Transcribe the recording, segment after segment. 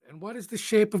What is the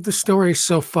shape of the story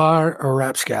so far,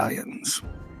 Rapscallions?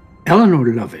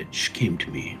 Eleanor Lovage came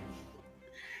to me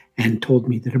and told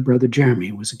me that her brother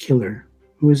Jeremy was a killer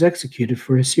who was executed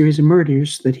for a series of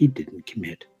murders that he didn't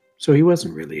commit. So he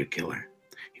wasn't really a killer.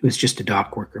 He was just a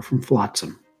dock worker from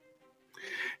Flotsam.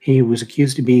 He was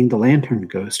accused of being the Lantern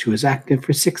Ghost who was active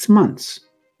for 6 months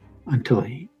until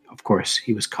he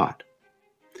was caught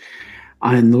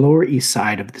on the Lower East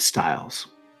Side of the Styles.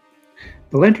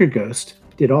 The Lantern Ghost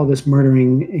did all this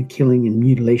murdering and killing and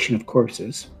mutilation of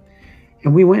corpses,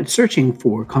 and we went searching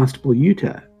for Constable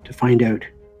Utah to find out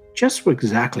just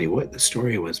exactly what the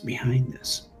story was behind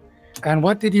this. And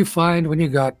what did you find when you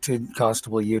got to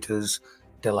Constable Utah's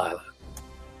Delilah?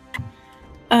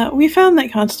 We found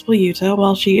that Constable Utah,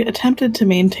 while she attempted to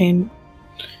maintain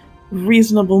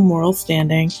reasonable moral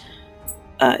standing,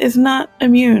 is not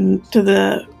immune to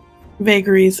the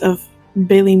vagaries of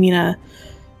Bailey Mina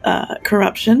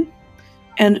corruption.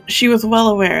 And she was well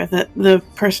aware that the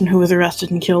person who was arrested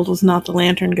and killed was not the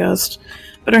Lantern Ghost,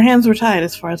 but her hands were tied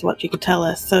as far as what she could tell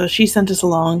us, so she sent us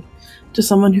along to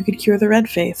someone who could cure the red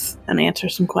face and answer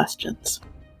some questions.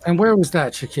 And where was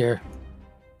that, Shakir?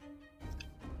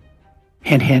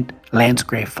 Hint, hint,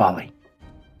 Landsgrave Folly.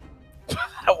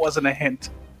 That wasn't a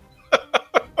hint.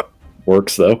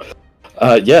 Works, though.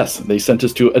 Yes, they sent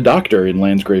us to a doctor in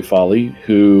Landsgrave Folly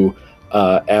who...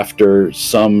 after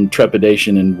some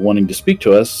trepidation in wanting to speak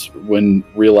to us, when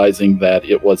realizing that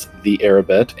it was the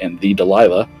Arabet and the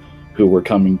Delilah who were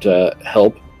coming to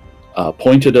help,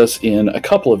 pointed us in a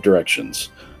couple of directions.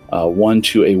 One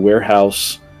to a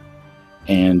warehouse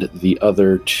and the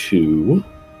other to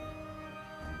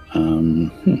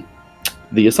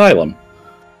the asylum.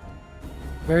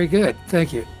 Very good,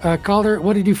 thank you. Calder,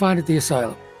 what did you find at the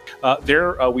asylum?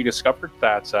 There, we discovered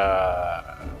that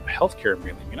healthcare in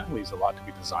Bailey Mina leaves a lot to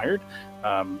be desired.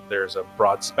 There's a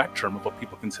broad spectrum of what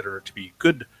people consider to be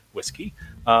good whiskey.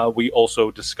 We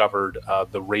also discovered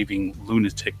the raving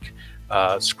lunatic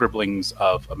scribblings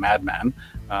of a madman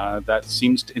that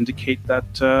seems to indicate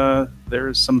that there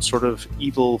is some sort of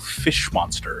evil fish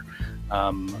monster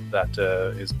that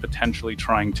is potentially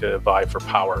trying to vie for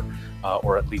power,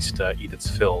 or at least eat its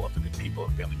fill of the good people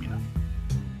of Bailey Mina.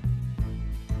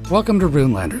 Welcome to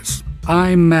Runelanders.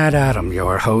 I'm Matt Adam,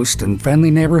 your host and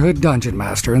friendly neighborhood dungeon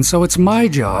master, and so it's my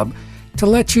job to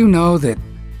let you know that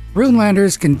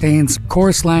Runelanders contains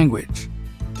coarse language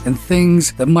and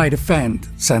things that might offend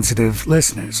sensitive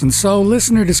listeners, and so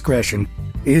listener discretion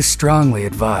is strongly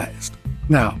advised.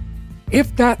 Now,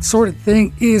 if that sort of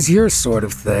thing is your sort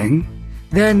of thing,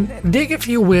 then dig, if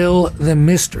you will, the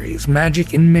mysteries,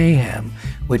 magic, and mayhem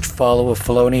which follow a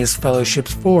felonious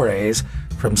fellowship's forays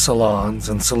from salons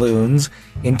and saloons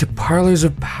into parlors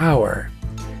of power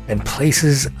and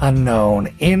places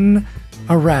unknown in,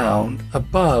 around,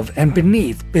 above, and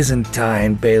beneath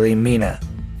Byzantine Bailey Mina.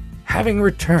 Having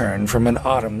returned from an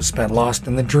autumn spent lost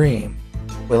in the dream,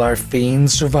 will our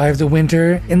fiends survive the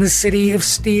winter in the city of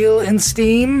steel and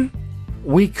steam?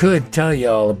 We could tell you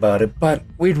all about it, but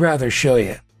we'd rather show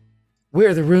you.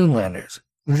 We're the Runelanders.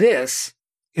 This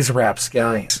is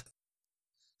Rapscallions.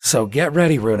 So get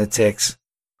ready, Runatics,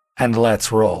 and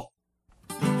let's roll.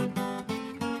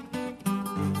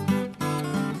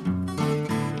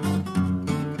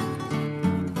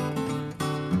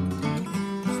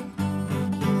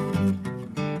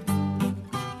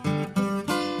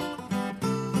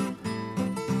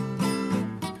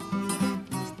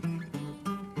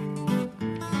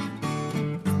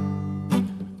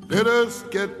 Let us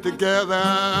get together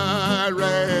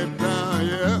right now,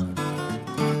 yeah.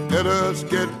 Let us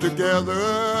get together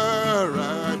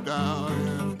right now,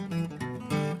 yeah.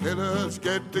 Let us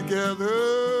get together.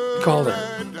 Calder,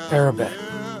 Arabet.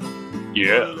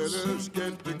 Yes.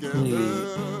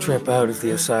 The trip out of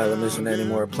the asylum isn't any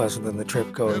more pleasant than the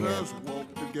trip going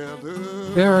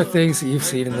in. There are things that you've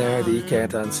seen in there that you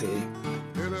can't unsee.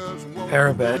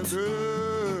 Arabet.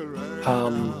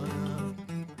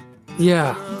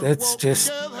 Yeah, that's just,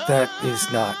 that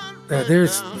is not.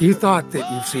 You thought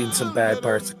that you've seen some bad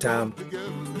parts of town.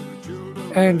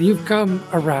 And you've come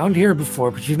around here before,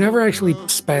 but you've never actually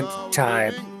spent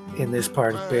time in this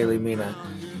part of Bailey Mina.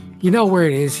 You know where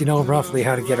it is, you know roughly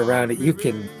how to get around it. You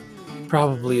can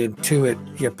probably intuit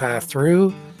your path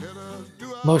through.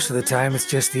 Most of the time, it's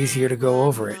just easier to go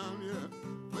over it.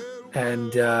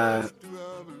 And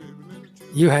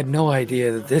you had no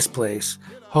idea that this place,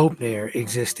 Hopenir,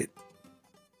 existed.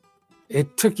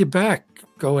 It took you back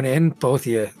going in, both of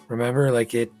you, remember?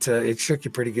 Like it shook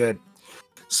you pretty good.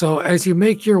 So as you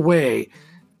make your way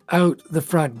out the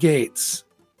front gates,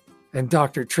 and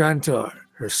Dr. Trantor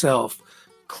herself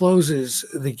closes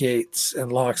the gates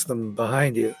and locks them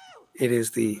behind you, it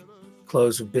is the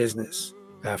close of business,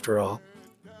 after all.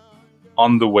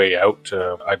 On the way out,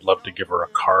 I'd love to give her a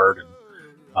card and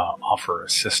offer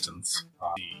assistance.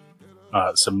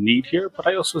 Some need here, but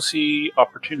I also see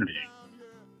opportunity.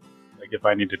 Like if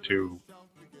I needed to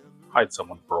hide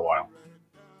someone for a while.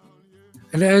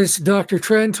 And as Dr.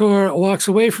 Trantor walks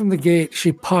away from the gate,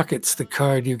 she pockets the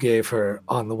card you gave her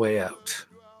on the way out.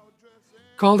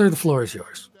 Calder, the floor is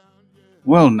yours.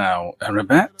 Well now,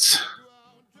 Arabette,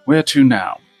 where to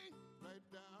now?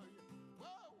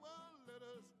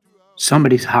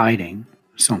 Somebody's hiding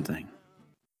something.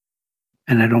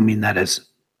 And I don't mean that as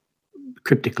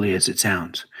cryptically as it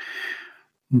sounds.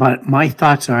 But my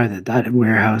thoughts are that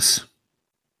warehouse,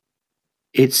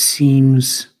 it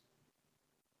seems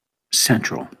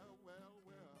central.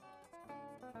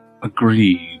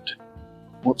 Agreed.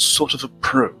 What sort of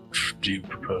approach do you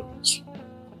propose?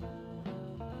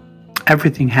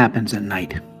 Everything happens at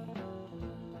night.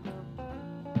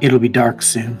 It'll be dark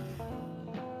soon.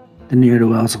 The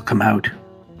ne'er-do-wells will come out.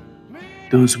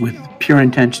 Those with pure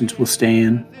intentions will stay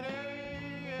in.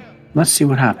 Let's see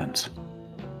what happens.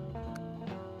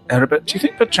 Arabette, do you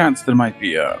think perchance there might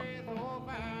be a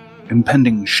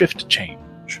impending shift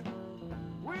change?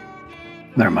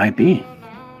 There might be.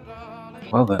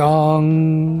 Well then.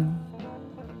 Dong.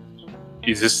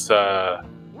 Does this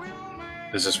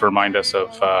remind us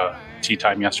of tea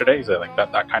time yesterday? Is it like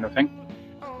that kind of thing?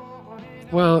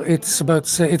 Well, it's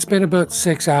been about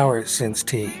 6 hours since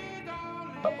tea.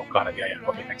 Oh, got it. Yeah.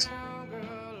 Okay, thanks.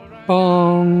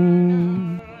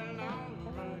 Bong.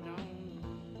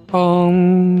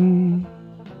 Bong.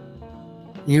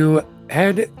 You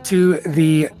head to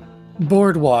the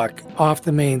boardwalk off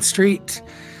the main street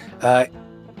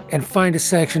and find a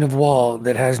section of wall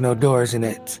that has no doors in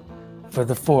it for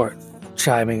the fourth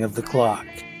chiming of the clock.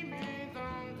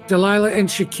 Delilah and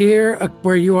Shakir,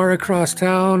 where you are across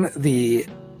town, the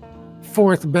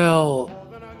fourth bell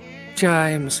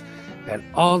chimes and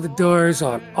all the doors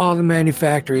on all the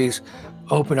manufactories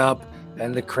open up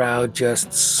and the crowd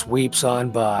just sweeps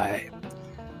on by.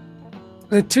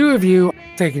 The two of you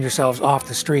taking yourselves off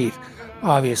the street,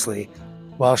 obviously,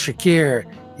 while Shakir,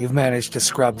 you've managed to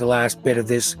scrub the last bit of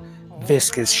this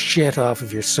viscous shit off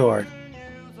of your sword.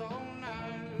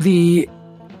 The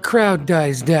crowd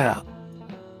dies down.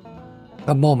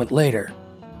 A moment later,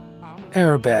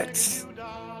 Arabette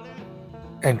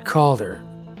and Calder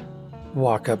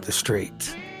walk up the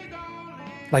street.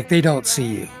 Like they don't see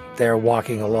you. They're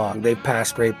walking along. They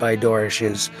passed right by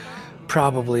Dorish's,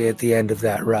 probably at the end of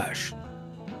that rush.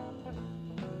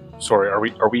 Sorry, are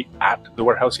we at the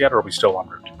warehouse yet, or are we still en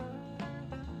route?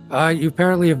 You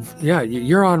apparently have,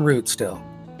 you're en route still.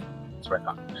 That's what I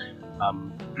thought.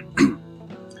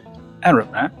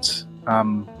 Arabette,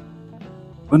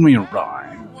 when we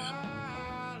arrive,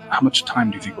 how much time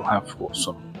do you think we'll have for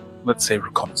some, let's say,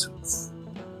 reconnaissance?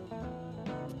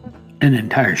 An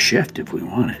entire shift if we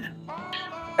want it.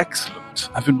 Excellent.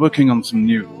 I've been working on some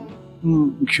new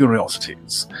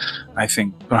curiosities. I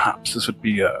think perhaps this would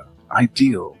be an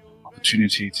ideal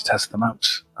opportunity to test them out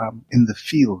in the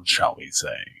field, shall we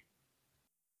say.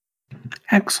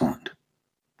 Excellent.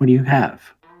 What do you have?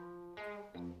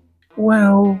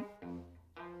 Well,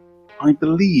 I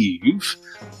believe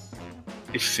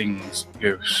if things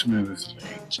go smoothly,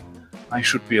 I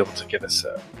should be able to get us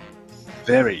a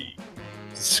very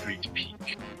discreet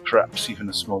peek, perhaps even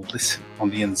a small listen on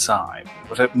the inside,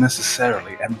 without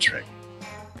necessarily entering.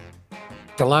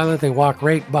 Delilah, they walk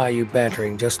right by you,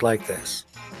 bantering just like this.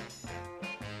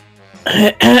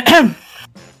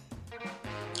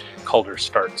 Calder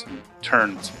starts and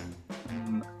turns,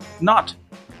 not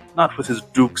with his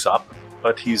dukes up,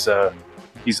 but he's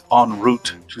en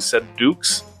route to said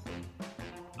dukes.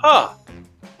 Ah!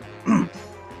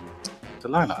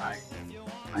 Delilah,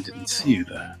 I didn't see you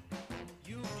there.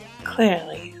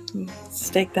 Clearly.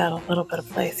 Staked out a little bit of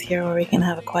place here where we can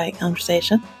have a quiet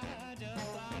conversation.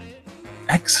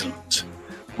 Excellent.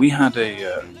 We had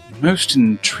a most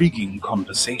intriguing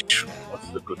conversation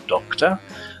with the good doctor.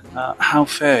 How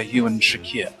fare you and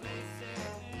Shakir?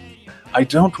 I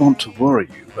don't want to worry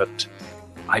you, but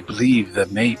I believe there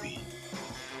may be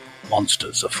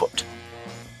monsters afoot.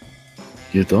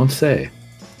 You don't say.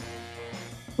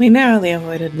 We narrowly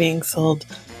avoided being sold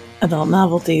adult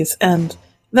novelties, and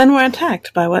then were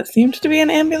attacked by what seemed to be an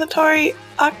ambulatory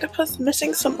octopus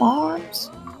missing some arms.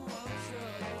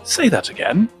 Say that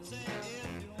again.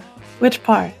 Which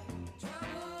part?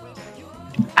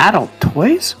 Adult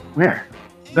toys? Where?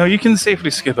 No, you can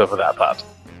safely skip over that part.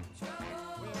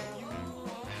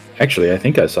 Actually, I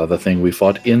think I saw the thing we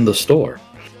fought in the store.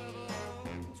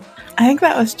 I think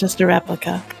that was just a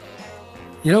replica.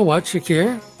 You know what,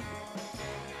 Shakir?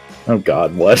 Oh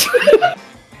God, what?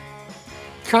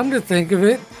 Come to think of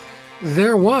it,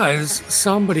 there was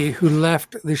somebody who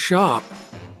left the shop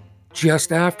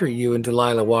just after you and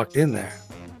Delilah walked in there.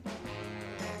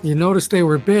 You noticed they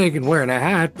were big and wearing a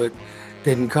hat, but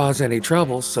didn't cause any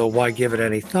trouble, so why give it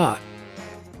any thought?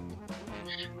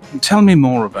 Tell me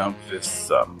more about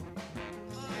this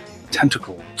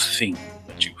tentacle thing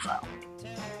that you found.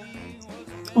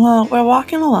 Well, we're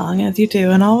walking along, as you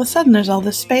do, and all of a sudden there's all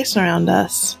this space around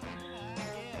us.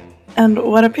 And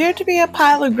what appeared to be a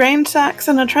pile of grain sacks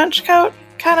and a trench coat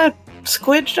kind of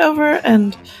squidged over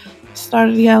and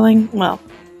started yelling. Well,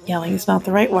 yelling is not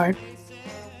the right word.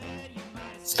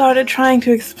 Started trying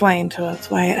to explain to us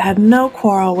why it had no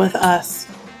quarrel with us.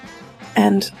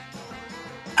 And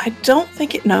I don't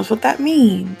think it knows what that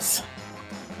means.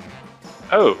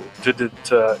 Oh, did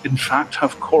it in fact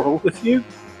have quarrel with you?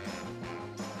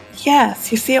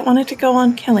 Yes, you see, it wanted to go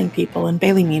on killing people in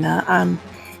Bailey-Mina. I'm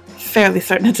fairly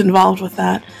certain it's involved with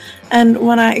that. And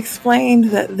when I explained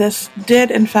that this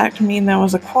did in fact mean there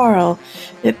was a quarrel,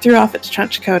 it threw off its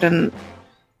trench coat and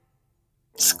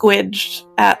squidged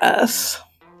at us.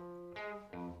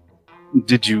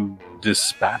 Did you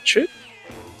dispatch it?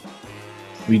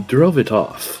 We drove it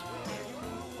off.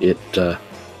 It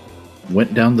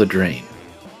went down the drain.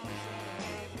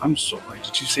 I'm sorry,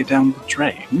 did you say down the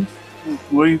drain?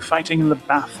 Were you fighting in the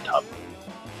bathtub?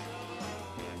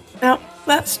 No,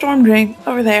 that storm drain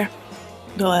over there.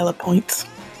 Delilah points.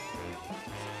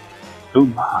 Oh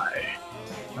my,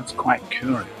 that's quite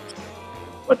curious.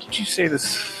 What did you say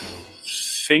this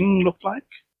thing looked like?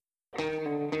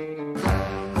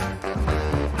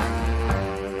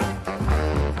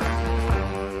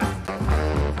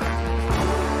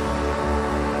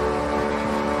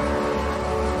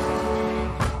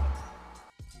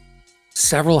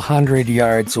 Several hundred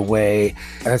yards away,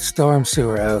 a storm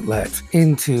sewer outlet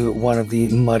into one of the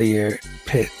muddier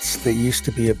pits that used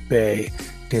to be a bay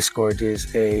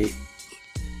disgorges a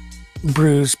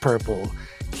bruised purple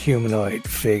humanoid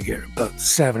figure, about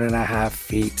 7.5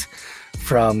 feet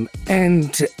from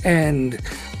end to end,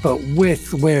 but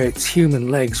with where its human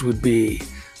legs would be,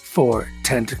 4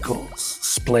 tentacles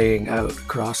splaying out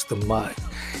across the mud.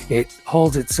 It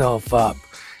holds itself up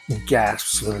and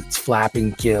gasps with its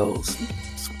flapping gills,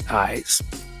 its eyes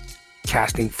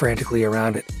casting frantically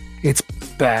around it. It's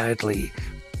badly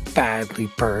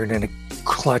burned, and it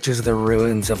clutches the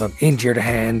ruins of an injured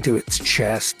hand to its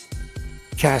chest,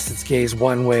 casts its gaze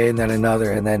one way and then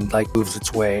another, and then moves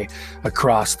its way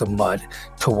across the mud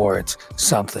towards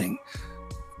something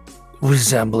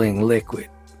resembling liquid,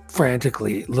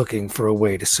 frantically looking for a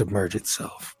way to submerge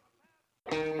itself.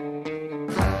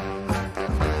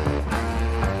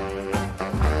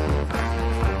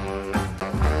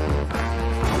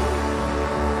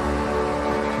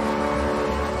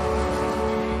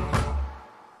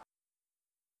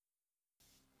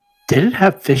 Did it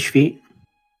have fish feet?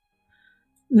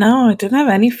 No, it didn't have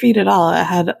any feet at all. It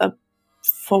had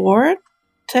 4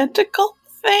 tentacle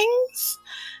things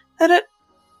that it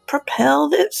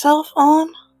propelled itself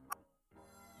on.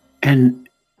 And,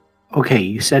 okay,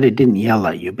 you said it didn't yell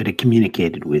at you, but it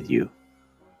communicated with you.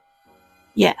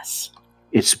 Yes.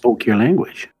 It spoke your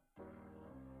language.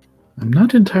 I'm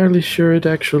not entirely sure it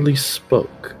actually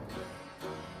spoke.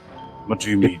 What do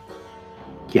you mean?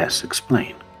 Yes,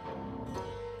 explain.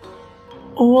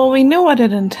 Well, we knew what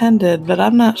it intended, but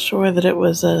I'm not sure that it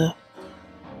was a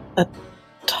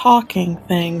talking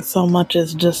thing so much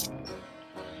as just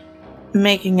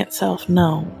making itself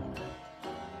known.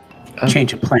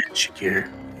 Change of plan, Shakir.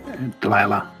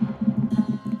 Delilah.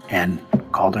 And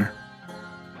Calder.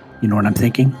 You know what I'm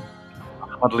thinking?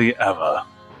 Hardly ever.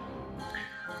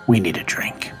 We need a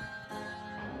drink.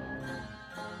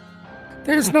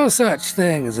 There's no such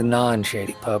thing as a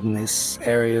non-shady pub in this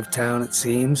area of town, it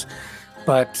seems.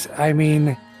 But, I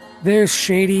mean, there's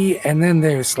shady, and then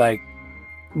there's,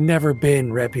 never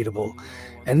been reputable.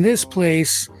 And this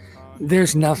place,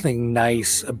 there's nothing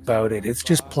nice about it. It's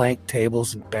just plank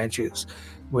tables and benches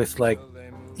with,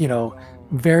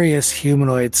 various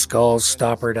humanoid skulls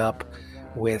stoppered up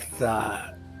with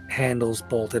handles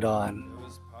bolted on.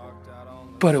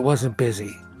 But it wasn't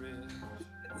busy.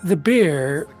 The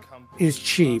beer is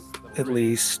cheap, at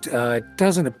least. It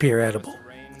doesn't appear edible.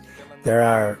 There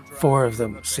are 4 of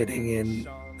them sitting in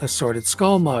assorted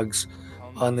skull mugs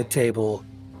on the table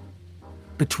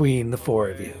between the 4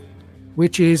 of you,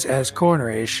 which is as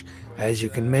cornerish as you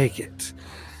can make it.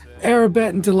 Arabette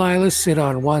and Delilah sit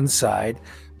on one side,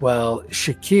 while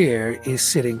Shakir is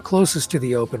sitting closest to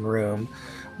the open room,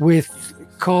 with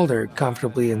Calder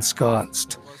comfortably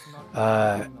ensconced.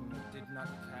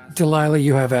 Delilah,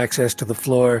 you have access to the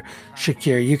floor.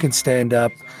 Shakir, you can stand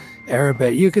up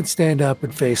Arabette, you can stand up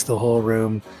and face the whole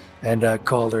room, and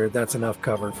Calder, that's enough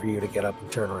cover for you to get up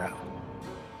and turn around.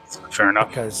 Fair enough.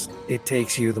 Because it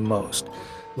takes you the most.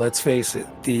 Let's face it,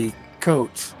 the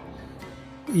coat,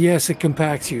 yes, it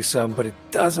compacts you some, but it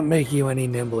doesn't make you any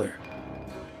nimbler.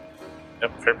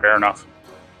 Yep, fair enough.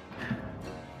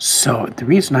 So the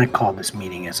reason I called this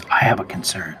meeting is I have a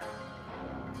concern.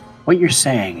 What you're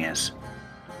saying is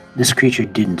this creature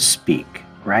didn't speak,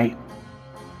 right?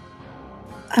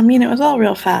 I mean, it was all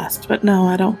real fast, but no,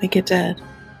 I don't think it did.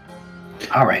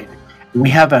 All right. We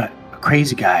have a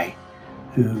crazy guy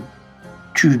who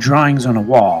drew drawings on a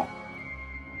wall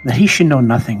that he should know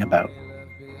nothing about.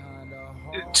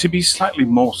 To be slightly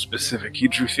more specific, he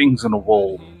drew things on a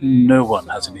wall no one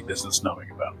has any business knowing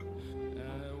about.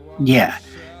 Yeah.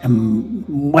 And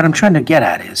what I'm trying to get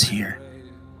at is here,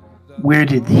 where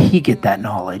did he get that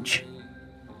knowledge?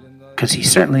 Because he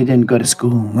certainly didn't go to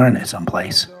school and learn it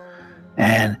someplace.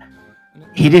 And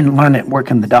he didn't learn it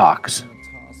working the docks.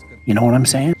 You know what I'm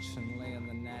saying?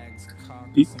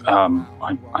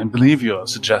 I believe you're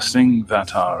suggesting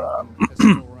that our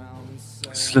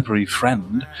slippery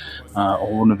friend,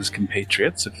 or one of his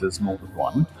compatriots, if there's more than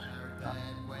one,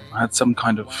 had some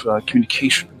kind of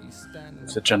communication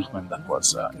with the gentleman that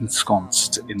was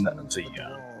ensconced in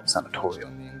the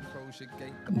sanatorium.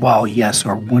 Well, yes,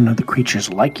 or one of the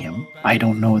creatures like him. I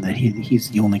don't know that he's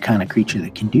the only kind of creature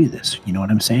that can do this. You know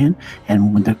what I'm saying?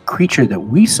 And when the creature that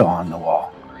we saw on the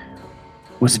wall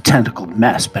was a tentacled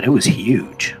mess, but it was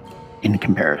huge in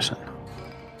comparison.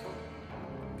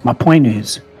 My point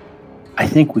is, I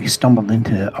think we stumbled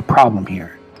into a problem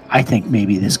here. I think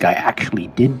maybe this guy actually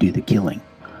did do the killing,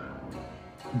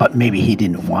 but maybe he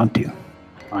didn't want to.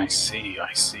 I see.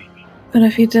 But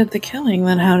if he did the killing,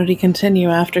 then how did he continue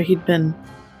after he'd been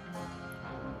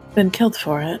killed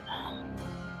for it?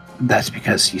 That's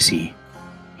because, you see,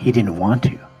 he didn't want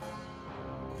to.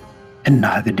 And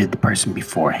neither did the person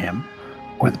before him,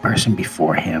 or the person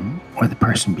before him, or the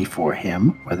person before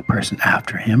him, or the person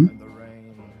after him.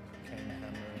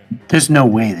 There's no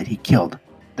way that he killed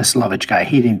the Slovich guy.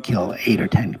 He didn't kill 8 or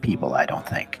 10 people, I don't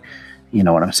think. You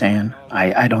know what I'm saying?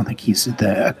 I don't think he's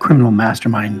a criminal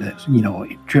mastermind that's,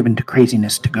 driven to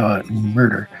craziness to go out and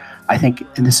murder. I think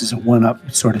this is a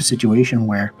one-up sort of situation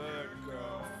where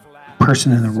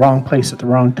person in the wrong place at the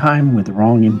wrong time with the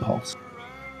wrong impulse.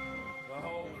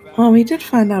 Well, we did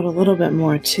find out a little bit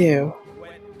more, too.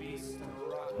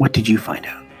 What did you find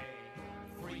out?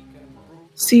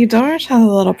 See, Dart has a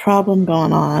little problem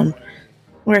going on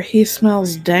where he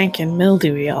smells dank and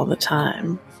mildewy all the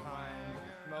time.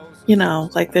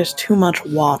 Like there's too much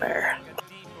water.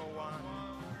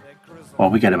 Well,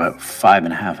 we got about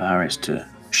 5.5 hours to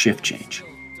shift change.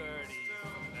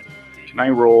 Can I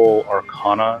roll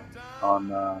Arcana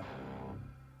on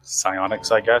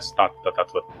psionics, I guess? Not that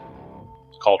that's what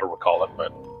Calder would call it,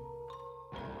 but...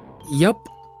 Yep.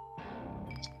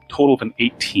 Total of an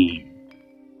 18.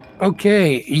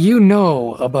 Okay, you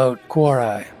know about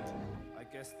Quori.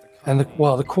 And the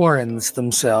Quarrens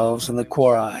themselves and the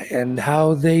Quori, and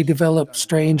how they develop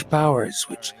strange powers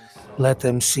which let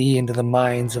them see into the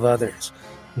minds of others,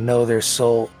 know their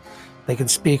soul. They can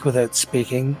speak without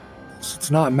speaking, so it's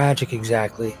not magic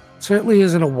exactly. It certainly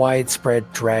isn't a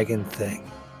widespread dragon thing.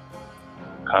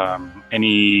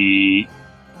 Anything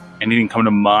come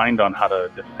to mind on how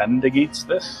to defend against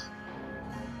this?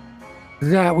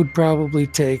 That would probably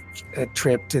take a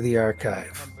trip to the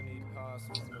archive.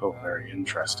 Oh, very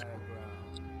interesting.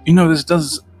 This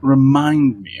does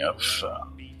remind me of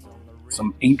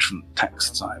some ancient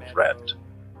texts I've read.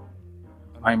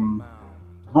 I'm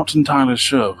not entirely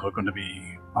sure if we're going to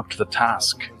be up to the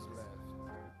task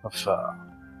of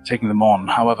taking them on.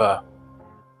 However,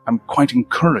 I'm quite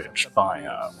encouraged by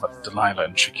what Delilah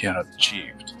and Shakira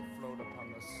achieved.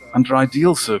 Under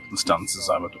ideal circumstances,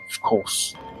 I would, of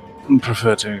course,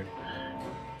 prefer to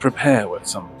prepare with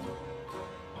some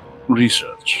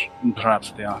research,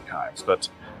 perhaps at the archives, but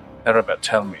Arabette,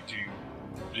 tell me,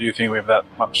 do you think we have that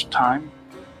much time?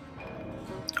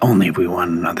 Only if we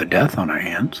want another death on our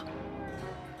hands.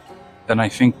 Then I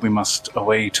think we must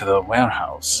away to the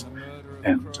warehouse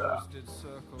and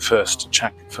first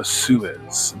check for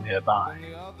sewers nearby.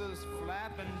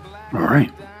 All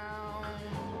right.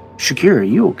 Shakira, are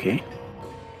you okay?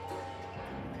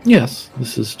 Yes,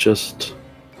 this is just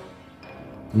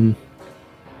a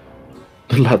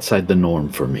little outside the norm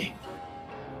for me.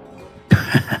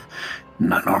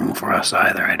 Not normal for us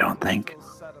either, I don't think.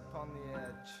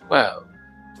 Well,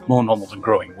 more normal than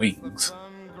growing wings.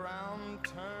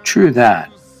 True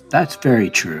that. That's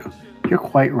very true. You're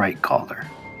quite right, Calder.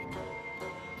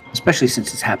 Especially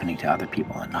since it's happening to other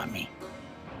people and not me.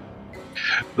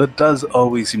 That does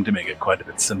always seem to make it quite a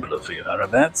bit simpler for you,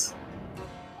 Arabets.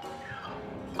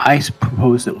 I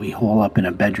propose that we hole up in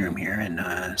a bedroom here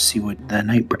and see what the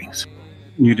night brings.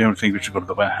 You don't think we should go to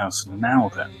the warehouse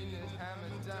now, then?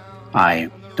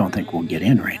 I don't think we'll get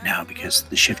in right now because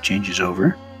the shift change is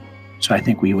over. So I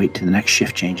think we wait to the next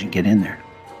shift change and get in there.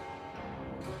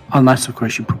 Unless, of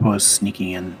course, you propose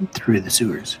sneaking in through the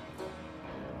sewers.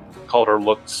 Calder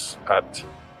looks at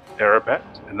Arabet,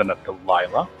 and then at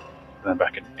Delilah, and then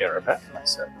back at Arabet,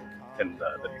 and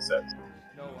then he says,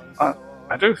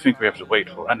 I don't think we have to wait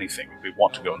for anything if we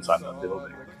want to go inside that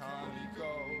building.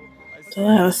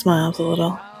 Delilah smiles a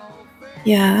little.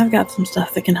 Yeah, I've got some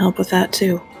stuff that can help with that,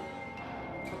 too.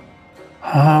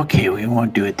 Okay, we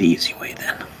won't do it the easy way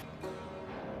then.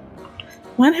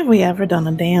 When have we ever done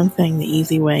a damn thing the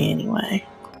easy way anyway?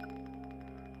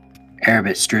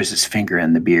 Arabet stirs his finger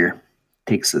in the beer,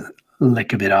 takes a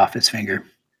lick of it off his finger.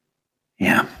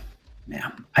 Yeah,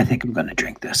 I think I'm going to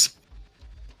drink this.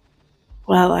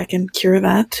 Well, I can cure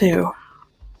that too.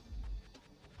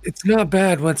 It's not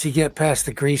bad once you get past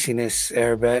the greasiness,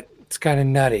 Arabet. It's kind of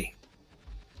nutty.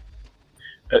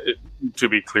 To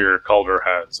be clear, Calder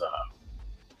has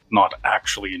not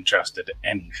actually ingested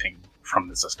anything from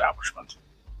this establishment.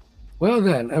 Well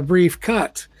then, a brief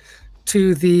cut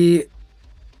to the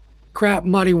crap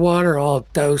muddy water all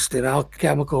doused in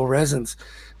alchemical resins,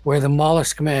 where the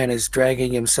mollusk man is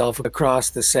dragging himself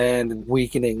across the sand and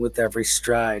weakening with every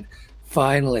stride.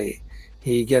 Finally,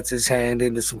 he gets his hand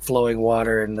into some flowing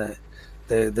water, and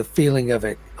the feeling of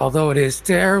it, although it is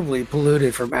terribly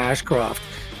polluted from Ashcroft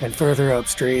and further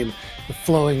upstream, the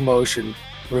flowing motion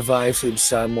revives him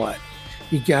somewhat.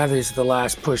 He gathers the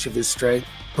last push of his strength,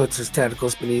 puts his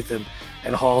tentacles beneath him,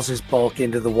 and hauls his bulk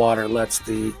into the water, lets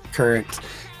the current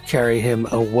carry him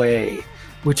away,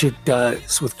 which it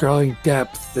does. With growing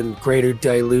depth and greater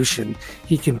dilution,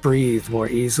 he can breathe more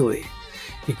easily.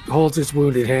 He holds his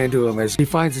wounded hand to him as he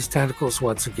finds his tentacles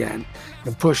once again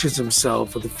and pushes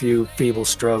himself with a few feeble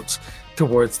strokes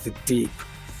towards the deep.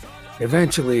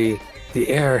 Eventually, the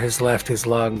air has left his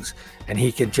lungs and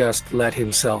he can just let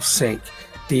himself sink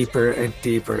deeper and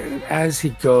deeper. And as he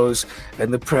goes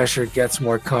and the pressure gets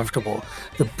more comfortable,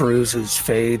 the bruises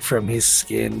fade from his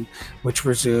skin, which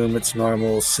resume its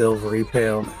normal silvery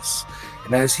paleness.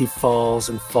 And as he falls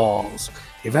and falls,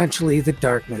 eventually the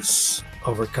darkness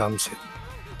overcomes him.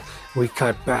 We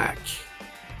cut back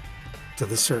to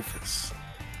the surface.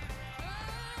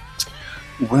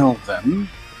 Well then,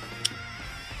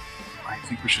 I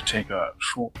think we should take a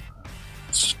short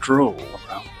stroll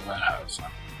around the warehouse.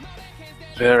 I'm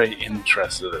very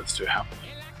interested as to how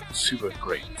many sewer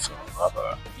grates or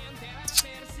other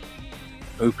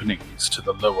openings to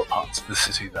the lower parts of the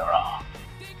city there are.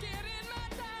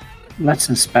 Let's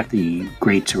inspect the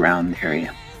grates around the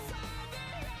area.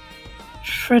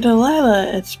 For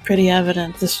Delilah, it's pretty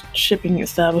evident this shipping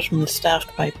establishment is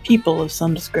staffed by people of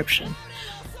some description.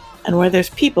 And where there's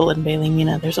people in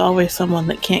Bailey-Mina, there's always someone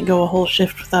that can't go a whole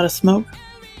shift without a smoke.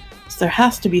 So there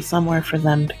has to be somewhere for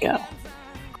them to go.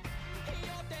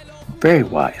 Very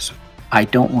wise. I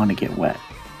don't want to get wet.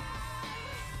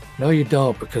 No, you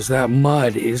don't, because that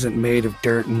mud isn't made of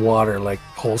dirt and water like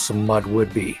wholesome mud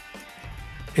would be.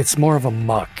 It's more of a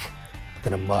muck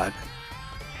than a mud.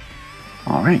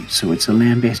 All right, so it's a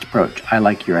land-based approach. I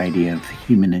like your idea of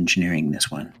human engineering this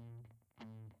one.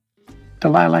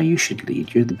 Delilah, you should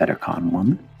lead. You're the better con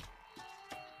woman.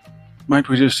 Might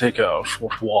we just take a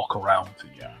short walk around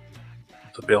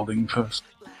the building first?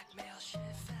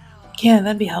 Yeah,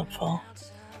 that'd be helpful.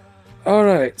 All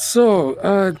right, so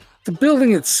the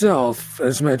building itself,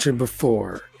 as mentioned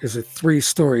before, is a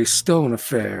 3-story stone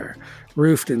affair,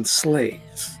 roofed in slate,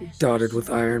 dotted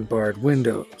with iron-barred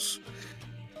windows.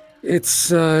 It's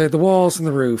the walls and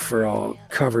the roof are all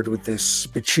covered with this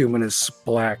bituminous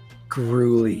black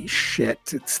gruely shit.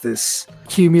 It's this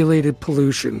accumulated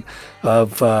pollution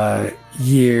of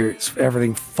years,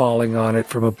 everything falling on it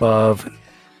from above, and,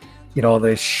 you know, all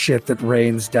this shit that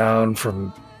rains down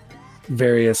from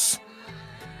various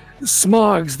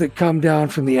smogs that come down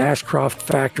from the Ashcroft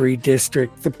factory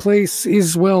district. The place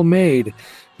is well made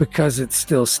because it's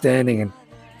still standing and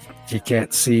you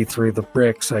can't see through the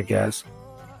bricks, I guess.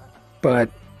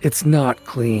 But it's not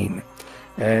clean.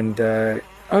 And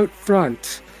out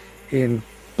front, in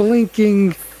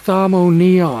blinking thermo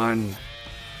neon,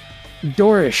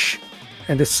 Dorish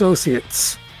and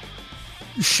Associates,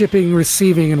 Shipping,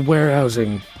 Receiving, and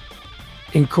Warehousing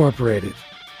Incorporated.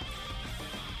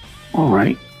 All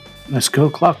right, let's go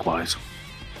clockwise.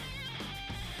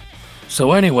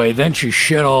 So anyway, then she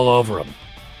shit all over him.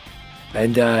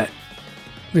 And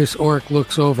this orc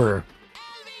looks over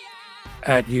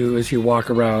at you as you walk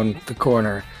around the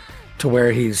corner to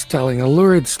where he's telling a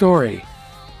lurid story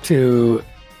to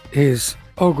his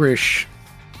ogreish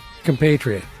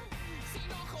compatriot.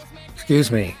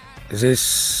 Excuse me, is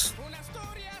this...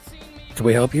 Can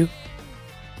we help you?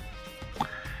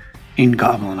 In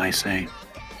Goblin, I say.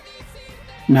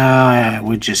 Nah,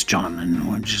 we're just John, and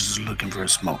we're just looking for a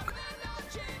smoke.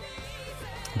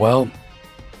 Well,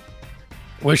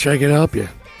 wish I could help you.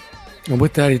 And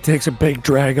with that, he takes a big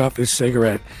drag off his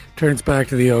cigarette, turns back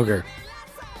to the ogre,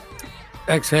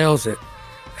 exhales it,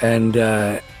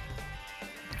 and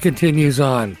continues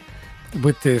on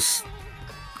with this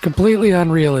completely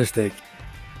unrealistic,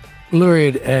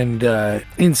 lurid, and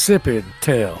insipid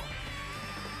tale.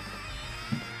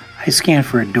 I scan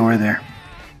for a door there.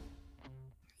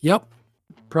 Yep,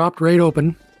 propped right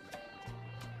open.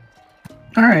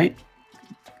 All right.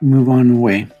 Move on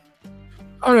away.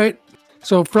 All right.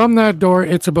 So from that door,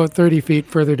 it's about 30 feet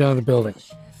further down the building.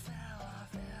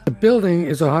 The building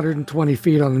is 120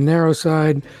 feet on the narrow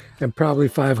side and probably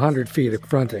 500 feet of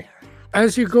fronting.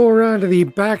 As you go around to the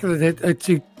back of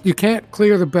you can't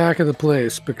clear the back of the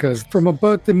place because from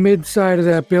about the mid side of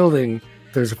that building,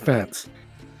 there's a fence.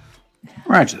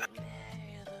 Roger that.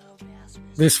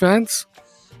 This fence,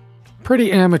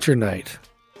 pretty amateur night.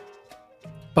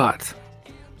 But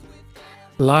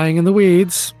lying in the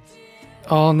weeds,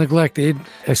 all neglected,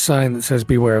 a sign that says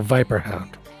beware of Viper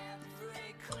Hound.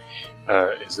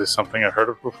 Is this something I've heard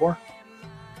of before?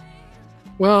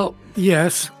 Well,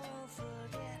 yes.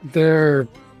 They're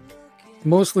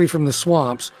mostly from the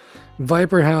swamps.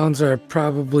 Viper Hounds are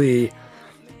probably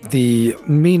the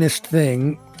meanest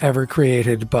thing ever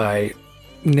created by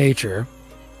nature.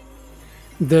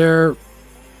 They're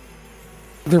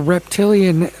the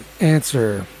reptilian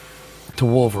answer to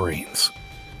wolverines.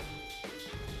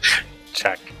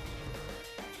 Check.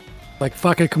 Like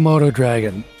fuck a Komodo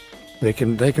dragon. They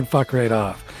can fuck right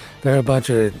off. They're a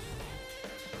bunch of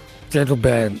gentle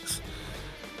bends.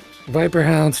 Viper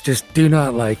Hounds just do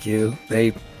not like you.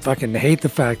 They fucking hate the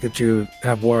fact that you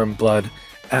have warm blood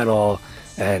at all,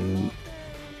 and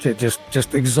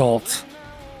just exalt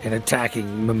in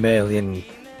attacking mammalian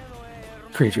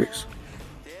creatures.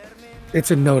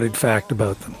 It's a noted fact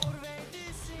about them.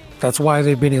 That's why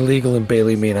they've been illegal in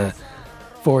Ballymena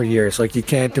for years. Like, you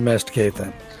can't domesticate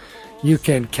them. You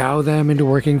can cow them into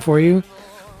working for you,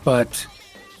 but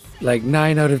like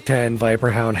 9 out of 10 Viper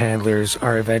Hound handlers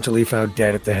are eventually found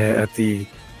dead at the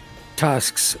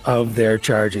tusks of their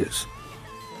charges.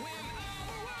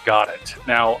 Got it.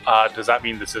 Now, does that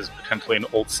mean this is potentially an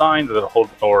old sign that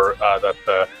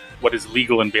that what is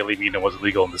legal in Ballymena was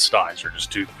illegal in the Steins, or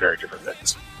just two very different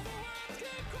things?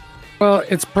 Well,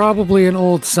 it's probably an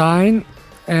old sign,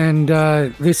 and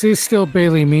this is still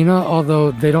Ballymena, although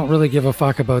they don't really give a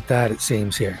fuck about that, it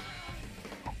seems, here.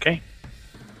 Okay.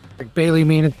 Like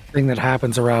Ballymena is the thing that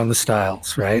happens around the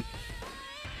Styles, right?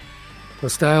 The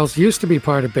Styles used to be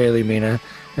part of Ballymena,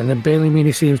 and then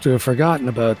Ballymena seems to have forgotten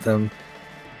about them.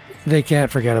 They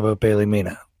can't forget about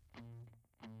Ballymena.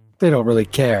 They don't really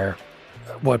care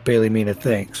what Ballymena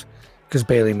thinks, because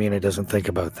Ballymena doesn't think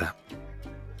about them.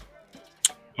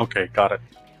 Okay, got it.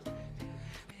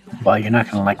 Well, you're not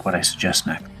going to like what I suggest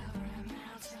next.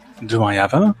 Do I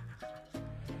ever?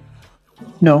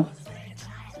 No.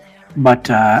 But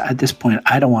at this point,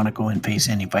 I don't want to go and face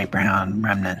any Viper Hound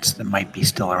remnants that might be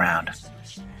still around.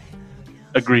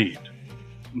 Agreed.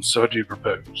 So what do you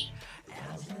propose?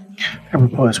 I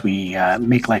propose we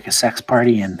make like a sex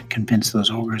party and convince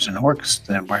those ogres and orcs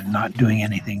that we're not doing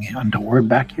anything untoward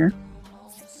back here.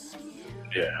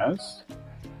 Yes.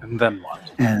 And then what?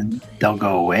 And they'll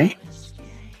go away,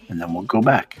 and then we'll go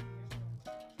back.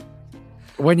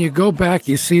 When you go back,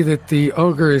 you see that the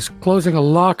ogre is closing a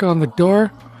lock on the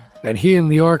door, and he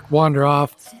and the orc wander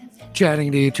off,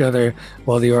 chatting to each other,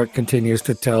 while the orc continues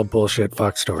to tell bullshit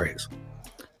fuck stories.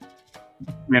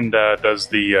 And does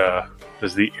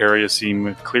the area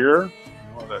seem clearer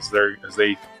as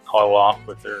they haul off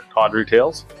with their tawdry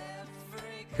tails?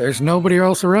 There's nobody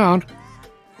else around.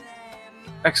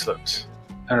 Excellent.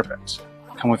 Arabet,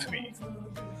 come with me.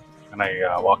 And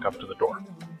I walk up to the door.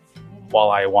 While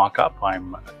I walk up,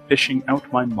 I'm fishing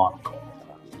out my monocle.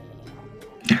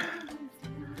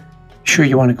 Sure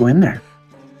you want to go in there?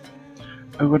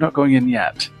 Oh, we're not going in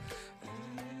yet.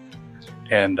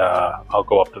 And I'll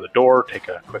go up to the door, take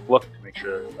a quick look to make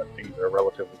sure that things are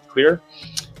relatively clear.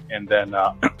 And then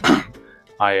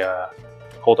I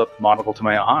hold up the monocle to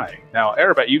my eye. Now,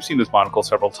 Arabet, you've seen this monocle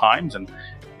several times, and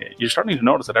you're starting to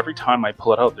notice that every time I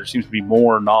pull it out, there seems to be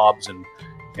more knobs and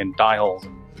dials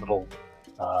and little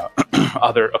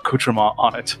other accoutrements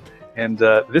on it. And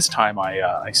this time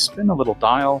I spin a little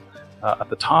dial, at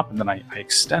the top, and then I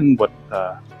extend what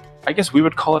I guess we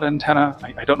would call it antenna.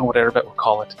 I don't know what Arabet would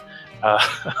call it.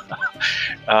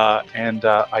 And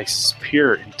I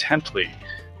peer intently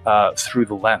through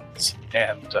the lens,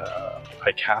 and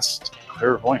I cast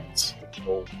clairvoyance, which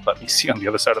will let me see on the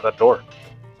other side of that door.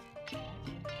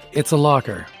 It's a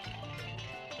locker.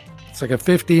 It's like a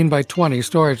 15 by 20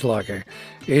 storage locker.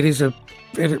 It is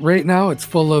right now it's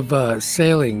full of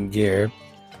sailing gear,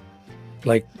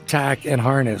 like tack and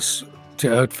harness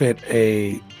to outfit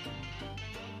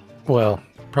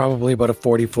probably about a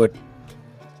 40-foot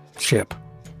ship.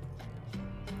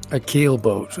 A keel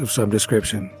boat of some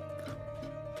description.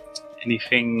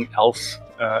 Anything else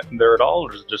in there at all,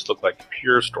 or does it just look like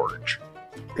pure storage?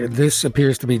 This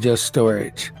appears to be just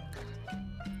storage.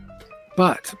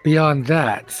 But beyond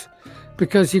that,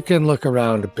 because you can look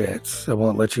around a bit, I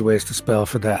won't let you waste a spell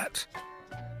for that.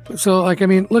 So,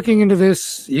 looking into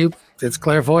this, it's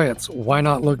clairvoyance. Why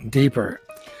not look deeper?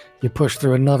 You push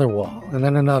through another wall, and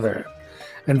then another,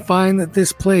 and find that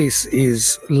this place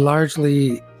is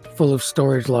largely full of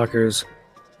storage lockers,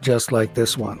 just like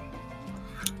this one.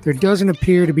 There doesn't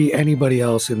appear to be anybody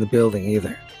else in the building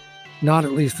either. Not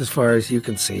at least as far as you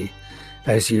can see,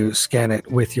 as you scan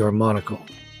it with your monocle.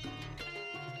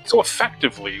 So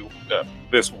effectively,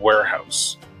 this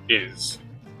warehouse is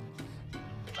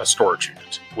a storage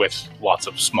unit with lots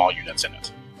of small units in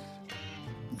it.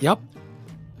 Yep.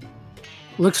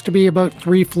 Looks to be about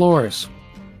 3 floors.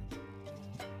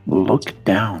 Look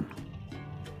down.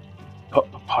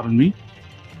 Pardon me?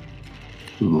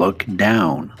 Look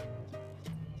down.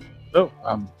 Oh,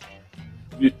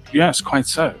 yes, quite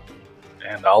so.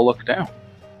 And I'll look down.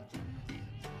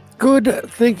 Good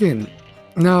thinking.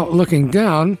 Now, looking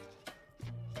down,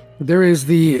 there is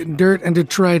the dirt and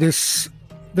detritus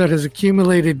that has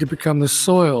accumulated to become the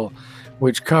soil,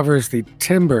 which covers the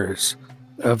timbers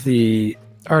of the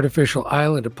artificial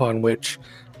island upon which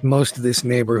most of this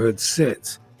neighborhood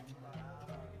sits.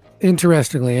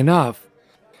 Interestingly enough,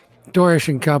 Dorish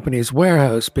and Company's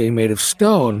warehouse, being made of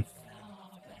stone,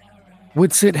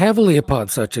 would sit heavily upon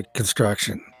such a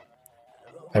construction.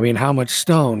 How much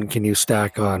stone can you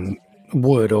stack on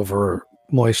wood over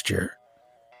moisture?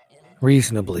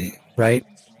 Reasonably, right?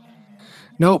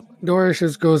 Nope,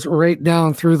 Dorish's goes right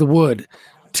down through the wood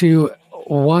to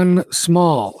one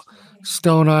small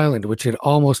stone island, which it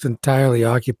almost entirely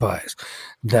occupies.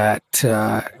 That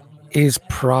is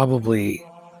probably...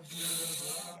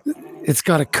 It's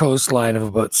got a coastline of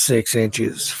about 6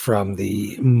 inches from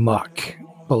the muck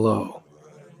below.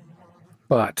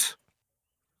 But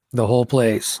the whole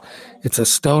place, it's a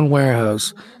stone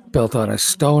warehouse built on a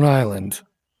stone island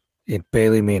in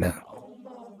Bailey Mina.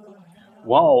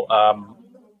 Well,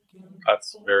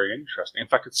 that's very interesting. In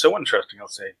fact, it's so interesting, I'll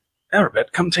say,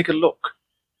 Arabet, come take a look.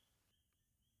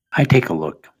 I take a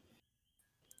look.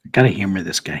 I gotta humor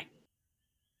this guy.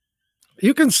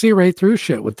 You can see right through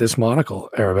shit with this monocle,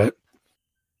 Arabet.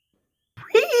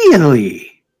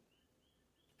 Really?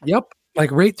 Yep,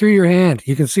 like right through your hand.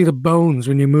 You can see the bones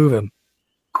when you move them.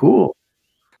 Cool.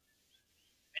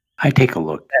 I take a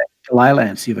look at Delilah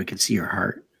and see if I can see her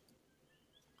heart.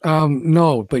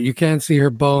 No, but you can see her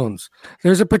bones.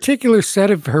 There's a particular set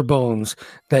of her bones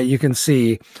that you can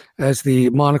see as the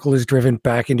monocle is driven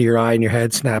back into your eye and your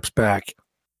head snaps back.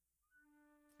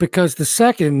 Because the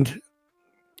second,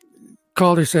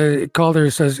 Calder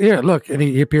says, here, look, and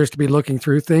he appears to be looking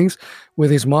through things with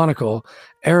his monocle.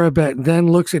 Arabet then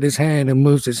looks at his hand and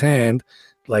moves his hand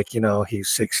like, he's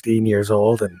 16 years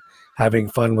old and having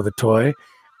fun with a toy.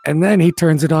 And then he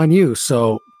turns it on you.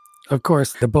 So, of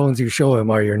course, the bones you show him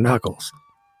are your knuckles.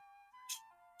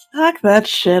 Knock that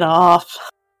shit off.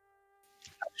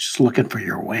 Just looking for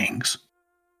your wings.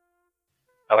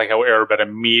 I like how Arabet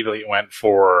immediately went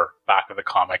for back of the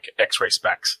comic X-ray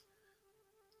specs.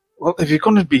 Well, if you're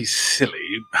going to be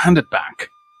silly, hand it back.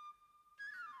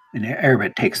 And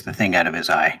Arabet takes the thing out of his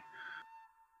eye.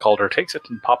 Calder takes it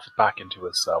and pops it back into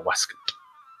his waistcoat.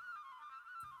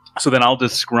 So then I'll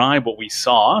describe what we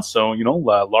saw. So,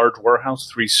 large warehouse,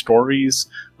 3 stories,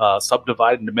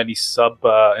 subdivided into many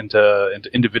into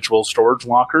individual storage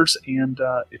lockers, and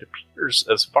it appears,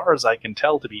 as far as I can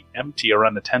tell, to be empty or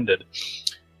unattended.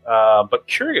 But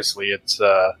curiously, it's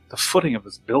the footing of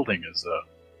this building is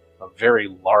a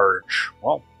very large,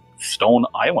 stone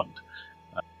island.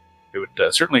 It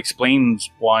would certainly explain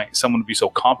why someone would be so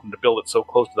confident to build it so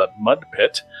close to that mud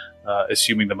pit,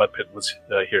 assuming the mud pit was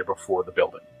here before the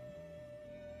building.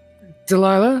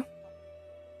 Delilah?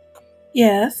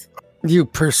 Yes? You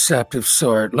perceptive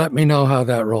sort. Let me know how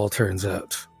that roll turns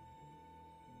out.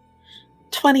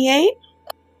 28?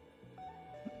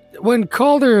 When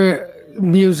Calder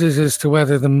muses as to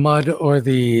whether the mud or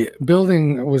the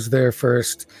building was there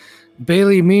first,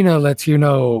 Bailey Mina lets you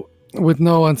know with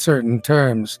no uncertain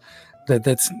terms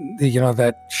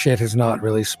that shit is not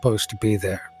really supposed to be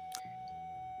there.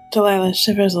 Delilah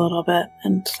shivers a little bit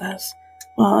and says,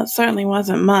 "Well, it certainly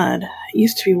wasn't mud. It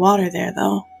used to be water there,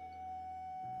 though."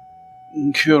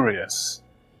 Curious.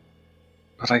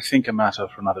 But I think a matter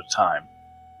for another time.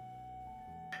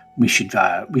 We should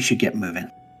get moving.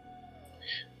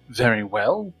 Very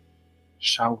well.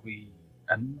 Shall we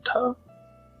enter?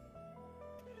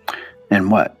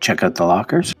 And what? Check out the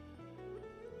lockers?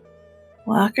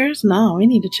 Lockers? No, we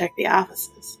need to check the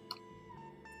offices.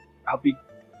 I'll be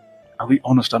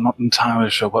honest, I'm not entirely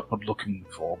sure what we're looking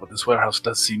for, but this warehouse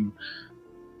does seem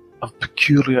of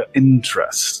peculiar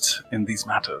interest in these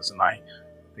matters, and I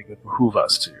think it behoove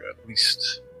us to at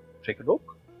least take a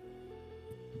look.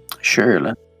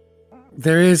 Sure.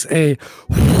 There is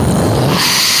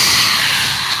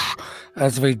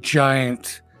as of a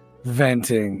giant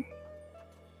venting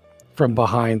from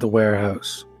behind the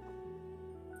warehouse.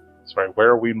 Sorry, where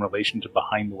are we in relation to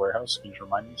behind the warehouse? Can you just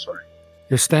remind me? Sorry.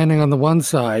 You're standing on the one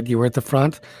side, you were at the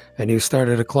front, and you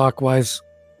started a clockwise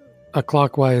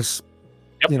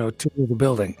Yep. To the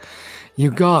building.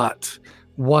 You got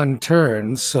one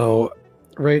turn, so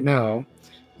right now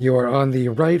you are on the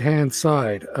right-hand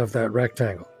side of that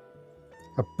rectangle.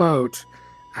 About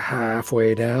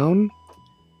halfway down,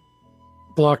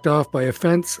 blocked off by a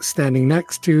fence, standing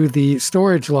next to the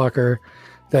storage locker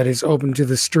that is open to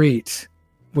the street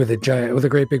with a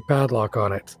great big padlock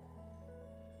on it.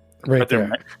 Right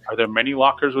there. Are there many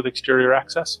lockers with exterior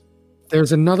access?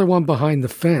 There's another one behind the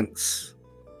fence.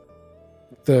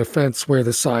 The fence where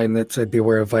the sign that said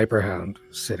 "Beware of Viperhound"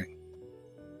 is sitting.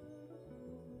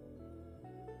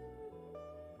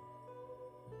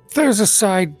 There's a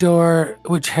side door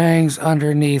which hangs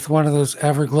underneath one of those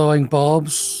ever-glowing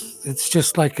bulbs. It's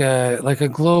just like a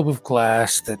globe of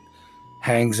glass that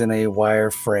hangs in a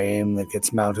wire frame that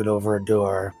gets mounted over a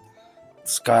door.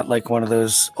 It's got like one of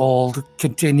those old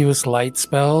continuous light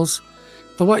spells.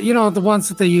 The ones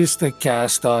that they used to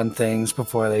cast on things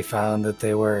before they found that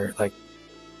they were like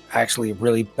actually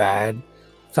really bad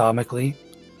thomically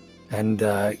and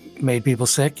made people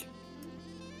sick.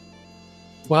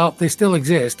 Well, they still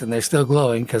exist and they're still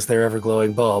glowing because they're ever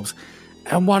glowing bulbs.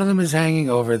 And one of them is hanging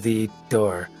over the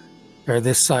door, or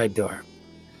this side door.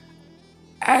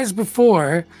 As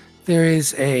before, there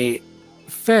is a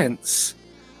fence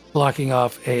blocking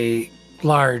off a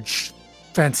large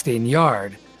fenced-in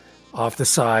yard off the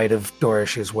side of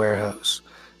Dorish's warehouse.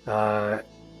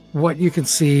 What you can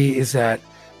see is that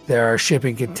there are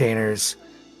shipping containers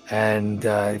and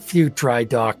a few dry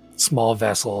dock small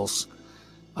vessels.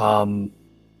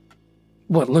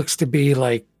 What looks to be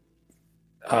like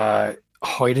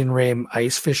Hoydenreim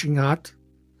ice fishing hut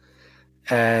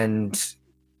and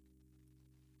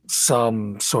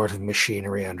some sort of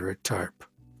machinery under a tarp.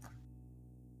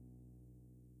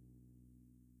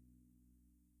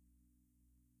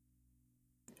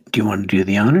 Do you want to do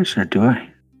the honors, or do I?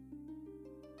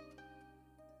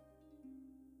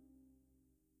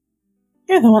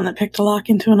 You're the one that picked a lock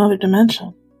into another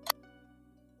dimension.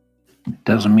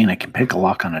 Doesn't mean I can pick a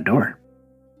lock on a door.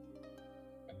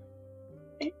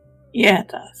 Yeah, it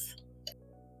does.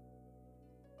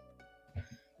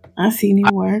 I've seen you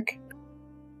work.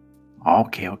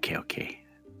 Okay.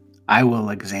 I will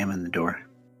examine the door.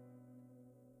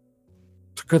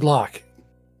 It's a good lock.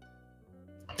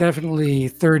 Definitely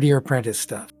third-year apprentice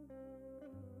stuff.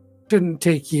 Shouldn't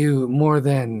take you more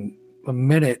than a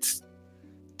minute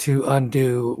to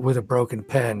undo with a broken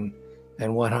pen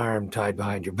and one arm tied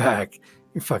behind your back.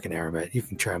 You're fucking Aramet. You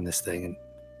can charm this thing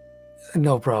and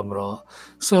no problem at all.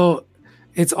 So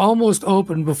it's almost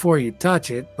open before you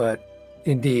touch it, but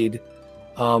indeed,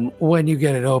 when you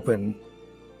get it open,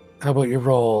 how about you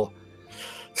roll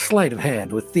sleight of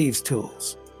hand with thieves'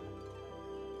 tools?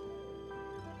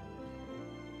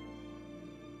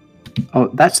 Oh,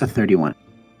 that's a 31.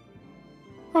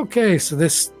 Okay, so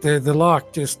the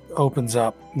lock just opens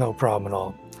up, no problem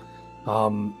at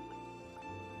all.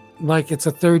 Like it's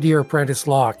a third-year apprentice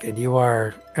lock, and you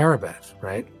are Aramet,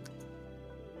 right?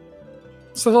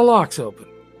 So the lock's open.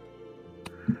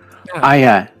 Yeah,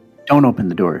 I don't open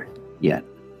the door yet.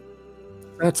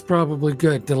 that's probably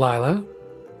good, Delilah.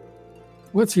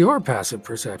 What's your passive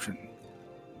perception?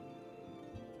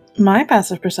 My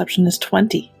passive perception is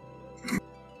 20.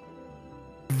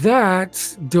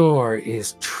 That door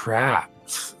is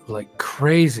trapped like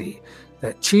crazy.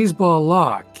 That cheeseball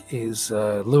lock is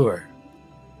lure.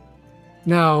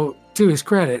 Now, to his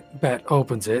credit, Bet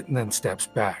opens it and then steps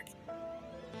back.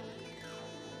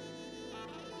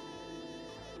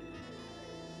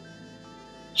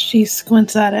 She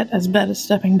squints at it as Bed is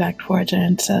stepping back towards her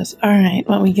and says, "All right,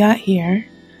 what we got here,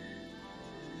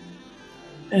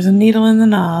 there's a needle in the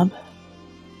knob.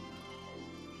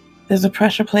 There's a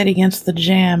pressure plate against the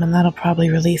jamb, and that'll probably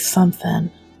release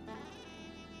something.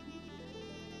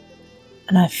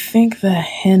 And I think the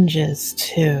hinges,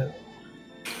 too."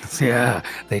 Yeah,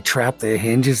 they trap the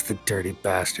hinges, the dirty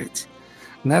bastards.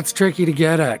 And that's tricky to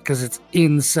get at, because it's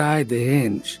inside the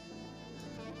hinge.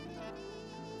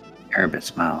 Erebet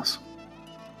smiles.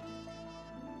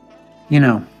 You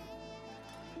know,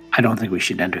 I don't think we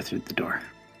should enter through the door.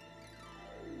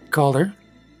 Calder,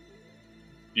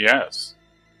 Yes.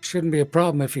 shouldn't be a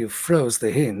problem if you froze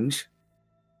the hinge.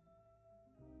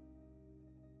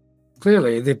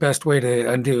 Clearly, the best way to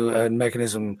undo a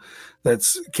mechanism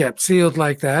that's kept sealed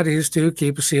like that is to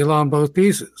keep a seal on both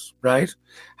pieces, right?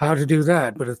 How to do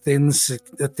that, but a thin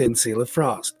seal of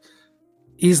frost.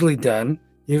 Easily done.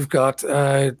 You've got,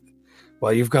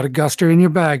 you've got a guster in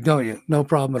your bag, don't you? No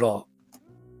problem at all.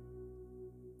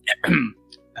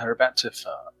 Erebet,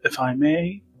 if I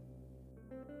may.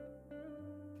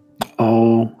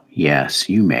 Oh, yes,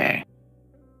 you may.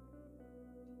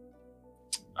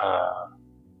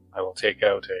 I will take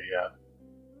out a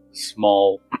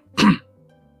small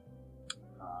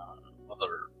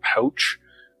leather pouch,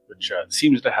 which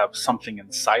seems to have something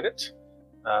inside it,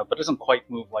 but doesn't quite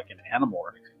move like an animal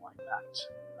or anything like that.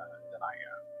 Then I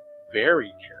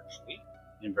very carefully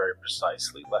and very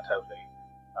precisely let out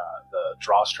the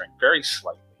drawstring very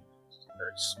slightly, just a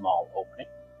very small opening.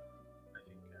 I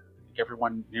think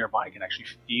everyone nearby can actually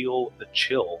feel the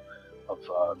chill of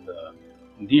the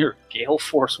near gale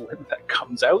force wind that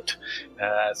comes out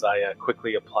as I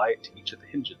quickly apply it to each of the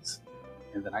hinges,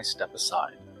 and then I step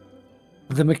aside.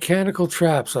 The mechanical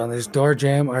traps on this door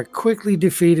jamb are quickly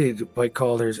defeated by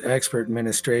Calder's expert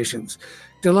ministrations.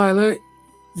 Delilah,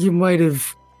 you might have...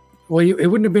 it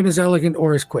wouldn't have been as elegant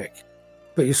or as quick,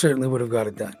 but you certainly would have got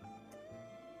it done.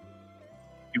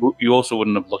 You also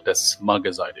wouldn't have looked as smug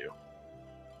as I do.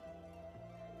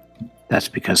 That's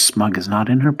because smug is not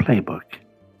in her playbook.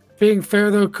 Being fair,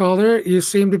 though, Calder, you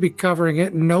seem to be covering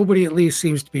it. Nobody at least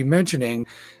seems to be mentioning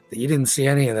that you didn't see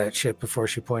any of that shit before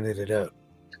she pointed it out.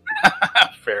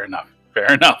 Fair enough.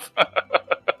 Fair enough.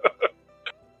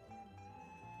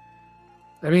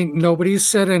 I mean, nobody's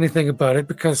said anything about it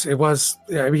because it was...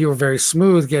 you were very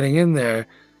smooth getting in there,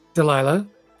 Delilah.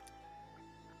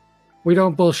 We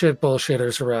don't bullshit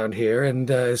bullshitters around here,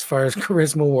 and as far as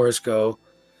charisma wars go,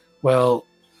 well,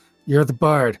 you're the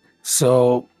bard,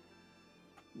 so...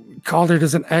 Calder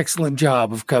does an excellent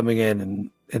job of coming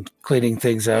in and cleaning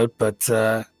things out, but,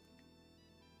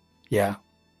 yeah.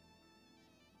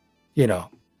 You know,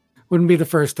 wouldn't be the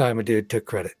first time a dude took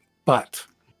credit, but...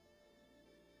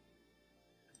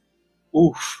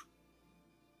 Oof.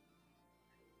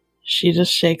 She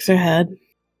just shakes her head.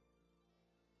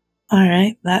 All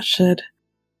right, that should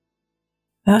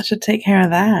take care of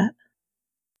that.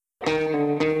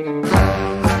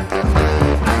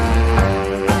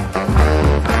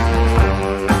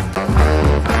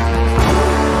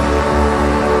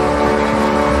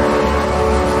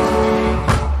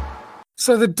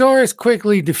 So the door is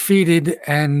quickly defeated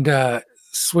and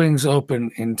swings open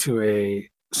into a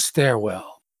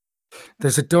stairwell.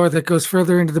 There's a door that goes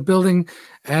further into the building,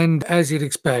 and as you'd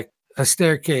expect, a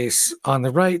staircase on the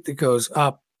right that goes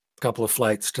up a couple of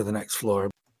flights to the next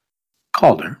floor.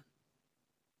 Calder,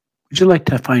 would you like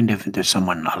to find if there's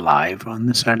someone alive on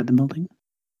this side of the building?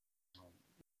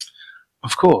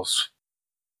 Of course.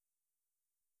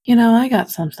 You know, I got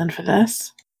something for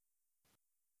this.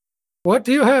 What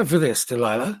do you have for this,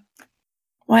 Delilah?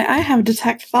 Why, I have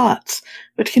detect thoughts,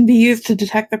 which can be used to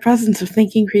detect the presence of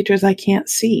thinking creatures I can't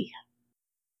see.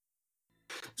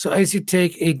 So as you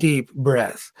take a deep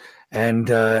breath and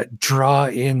draw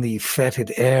in the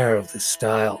fetid air of the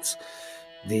stiles,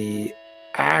 the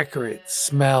acrid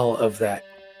smell of that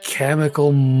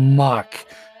chemical muck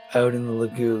out in the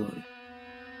lagoon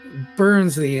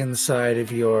burns the inside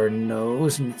of your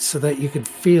nose so that you can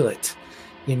feel it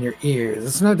in your ears.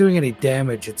 It's not doing any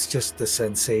damage, it's just the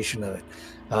sensation of it.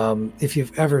 If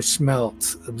you've ever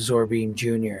smelt Absorbine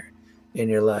Jr. in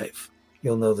your life,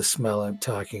 you'll know the smell I'm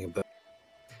talking about.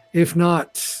 If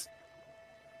not,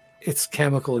 it's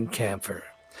chemical and camphor.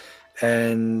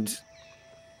 And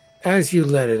as you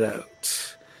let it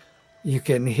out, you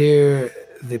can hear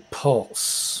the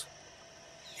pulse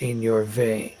in your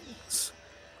veins,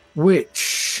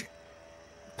 which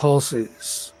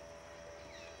pulses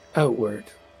outward,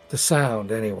 the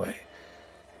sound anyway.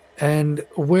 And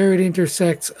where it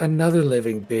intersects another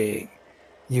living being,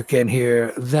 you can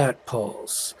hear that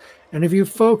pulse. And if you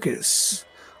focus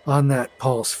on that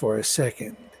pulse for a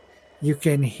second, you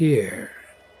can hear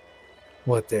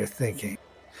what they're thinking.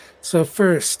 So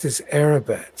first is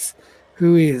Arabet,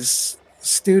 who is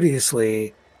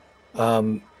studiously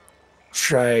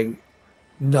trying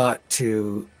not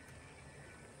to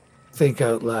think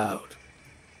out loud.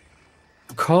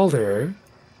 Calder,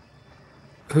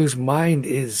 whose mind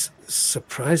is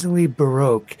surprisingly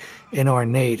baroque and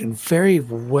ornate and very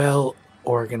well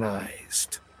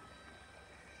organized.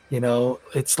 You know,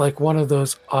 it's like one of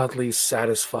those oddly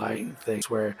satisfying things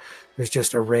where there's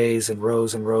just arrays and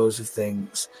rows of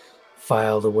things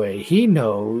filed away. He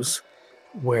knows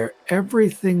where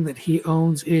everything that he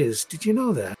owns is. Did you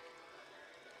know that?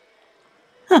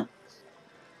 Huh.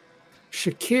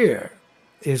 Shakir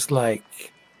is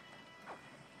like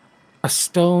a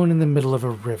stone in the middle of a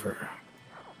river.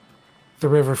 The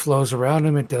river flows around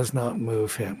him, it does not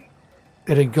move him.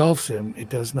 It engulfs him, it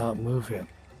does not move him.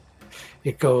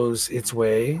 It goes its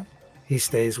way, he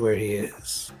stays where he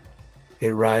is. It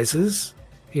rises,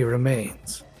 he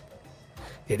remains.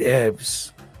 It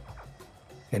ebbs,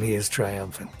 and he is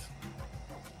triumphant.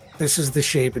 This is the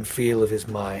shape and feel of his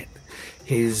mind.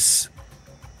 His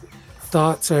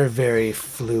thoughts are very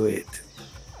fluid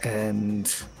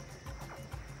and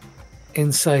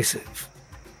incisive.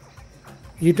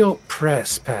 You don't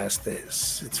press past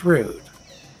this. It's rude.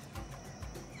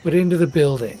 But into the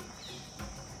building,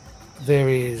 there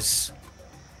is,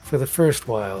 for the first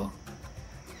while,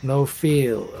 no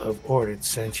feel of ordered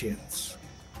sentience.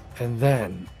 And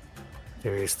then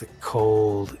there is the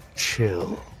cold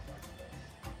chill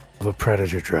of a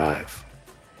Predator drive.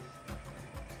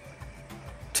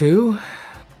 2,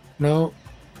 no,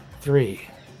 3.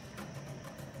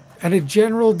 And a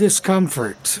general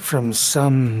discomfort from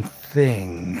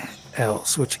something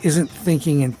else, which isn't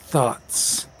thinking in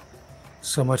thoughts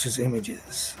so much as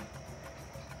images.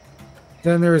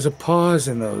 Then there is a pause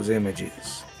in those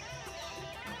images,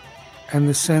 and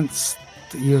the sense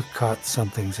that you've caught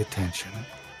something's attention.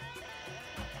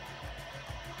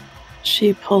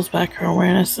 She pulls back her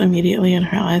awareness immediately and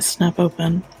her eyes snap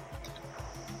open.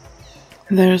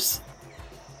 There's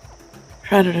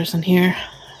predators in here,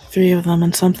 3 of them,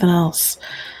 and something else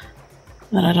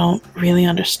that I don't really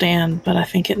understand, but I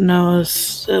think it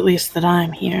knows at least that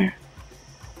I'm here.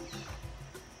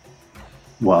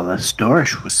 Well, the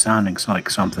Storish was sounding like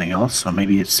something else, so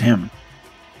maybe it's him.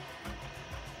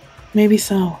 Maybe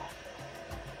so.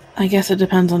 I guess it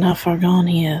depends on how far gone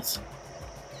he is.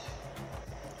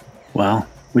 Well,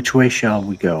 which way shall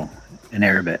we go? And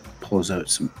Arabet pulls out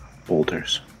some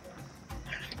boulders.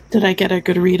 Did I get a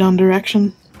good read on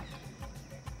direction?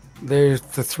 The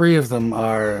 3 of them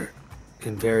are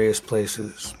in various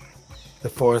places. The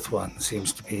 4th one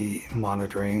seems to be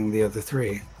monitoring the other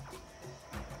 3.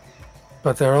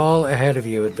 But they're all ahead of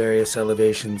you at various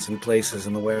elevations and places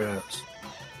in the warehouse.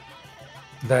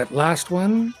 That last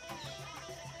one,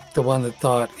 the one that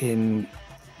thought in,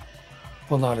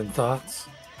 well, not in thoughts,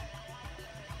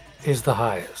 is the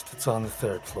highest. It's on the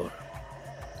 3rd floor.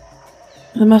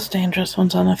 The most dangerous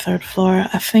one's on the 3rd floor.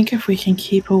 I think if we can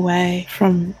keep away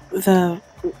from the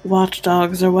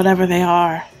watchdogs or whatever they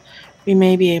are, we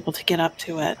may be able to get up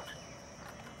to it.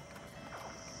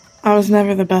 I was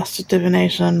never the best at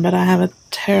divination, but I have a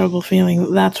terrible feeling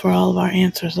that that's where all of our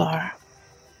answers are.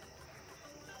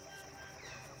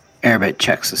 Arabet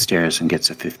checks the stairs and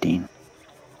gets a 15.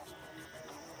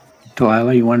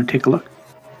 Delilah, you want to take a look?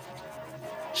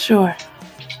 Sure.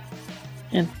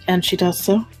 And she does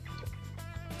so?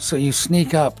 So you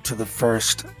sneak up to the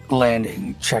first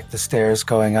landing, check the stairs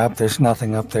going up. There's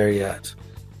nothing up there yet.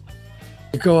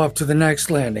 You go up to the next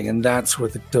landing, and that's where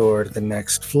the door to the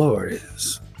next floor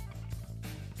is.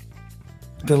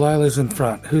 Delilah's in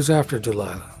front. Who's after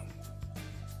Delilah?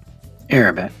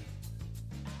 Arabet.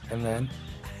 And then?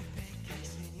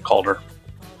 Calder.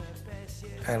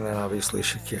 And then obviously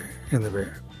Shakir in the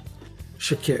rear.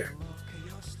 Shakir.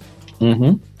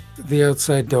 Mm-hmm. The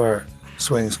outside door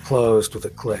swings closed with a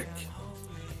click.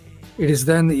 It is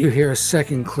then that you hear a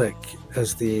second click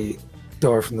as the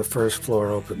door from the first floor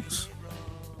opens.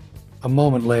 A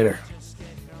moment later,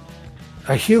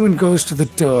 a human goes to the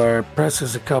door,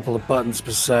 presses a couple of buttons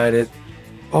beside it,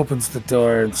 opens the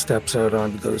door and steps out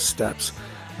onto those steps,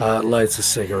 lights a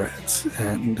cigarette,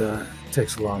 and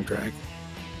takes a long drag.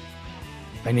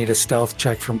 I need a stealth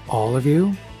check from all of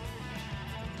you.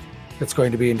 It's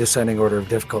going to be in descending order of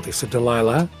difficulty. So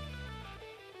Delilah.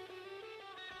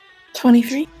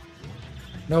 23?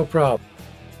 No problem.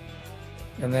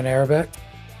 And then Arabet.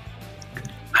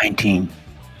 19.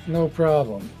 No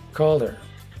problem. Calder.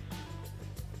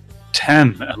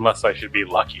 10, unless I should be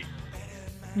lucky.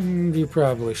 You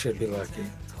probably should be lucky.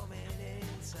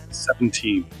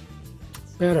 17.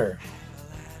 Better.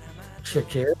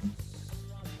 Shakir?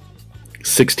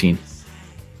 16.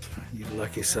 You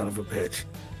lucky son of a bitch.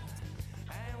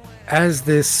 As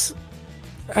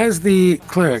the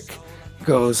clerk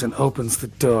goes and opens the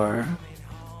door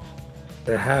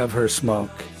to have her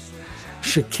smoke,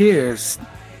 Shakir's,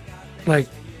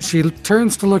 she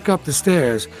turns to look up the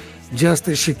stairs just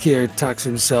as Shakir tucks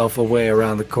himself away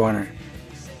around the corner.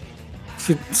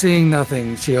 Seeing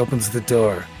nothing, she opens the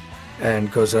door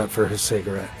and goes out for her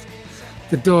cigarette.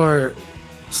 The door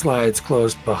slides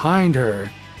closed behind her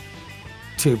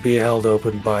to be held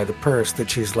open by the purse that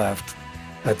she's left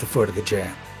at the foot of the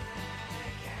jamb.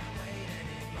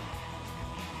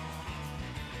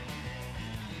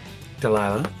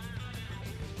 Delilah,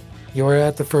 you are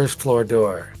at the first floor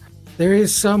door. You're at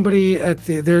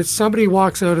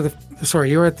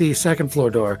the second floor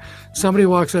door. Somebody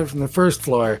walks out from the first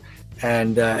floor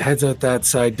and heads out that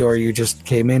side door you just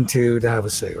came into to have a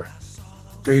cigarette.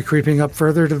 Are you creeping up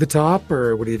further to the top,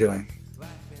 or what are you doing?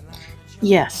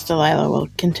 Yes, Delilah will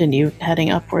continue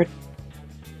heading upward.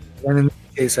 And in this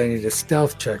case, I need a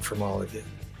stealth check from all of you.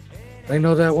 I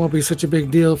know that won't be such a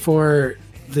big deal for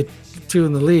the two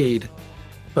in the lead,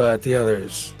 but the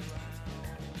others.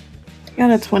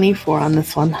 Got a 24 on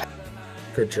this one.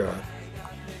 Good job.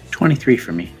 23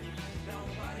 for me.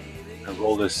 I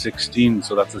rolled a 16,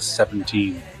 so that's a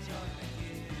 17.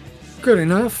 Good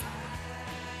enough.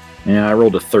 Yeah, I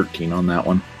rolled a 13 on that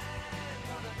one.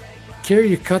 Kira,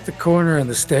 you cut the corner on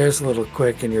the stairs a little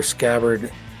quick and your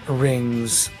scabbard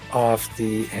rings off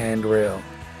the handrail.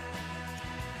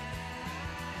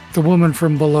 The woman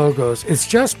from below goes, "It's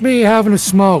just me having a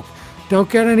smoke.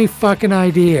 Don't get any fucking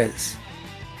ideas."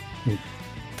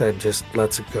 Then just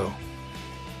lets it go.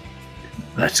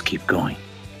 Let's keep going.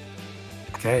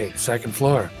 Okay, second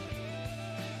floor.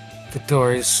 The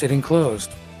door is sitting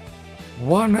closed.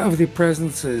 One of the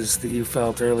presences that you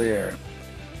felt earlier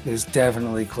is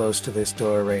definitely close to this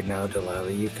door right now,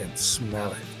 Delilah. You can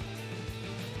smell it.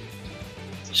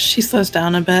 She slows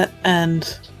down a bit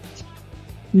and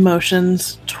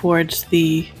motions towards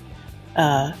the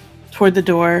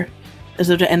door as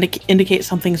though to indicate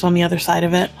something's on the other side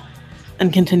of it,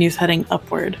 and continues heading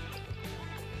upward.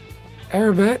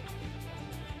 Arabette,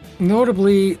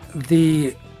 notably,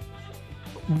 the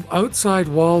outside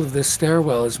wall of this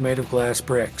stairwell is made of glass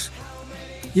bricks.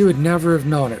 You would never have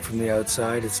known it from the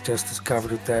outside. It's just as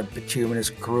covered with that bituminous,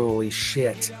 gruely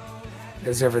shit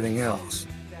as everything else.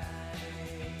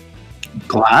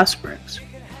 Glass bricks.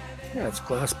 Yeah, it's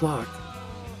glass block.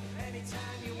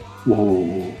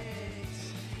 Whoa.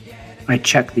 I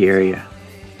checked the area.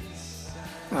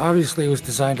 Obviously, it was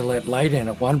designed to let light in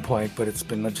at one point, but it's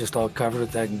been just all covered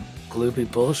with that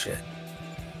gloopy bullshit.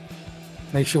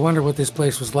 Makes you wonder what this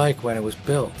place was like when it was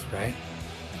built, right?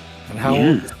 And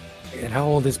how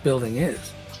old this building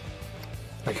is.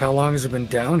 Like, how long has it been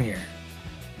down here?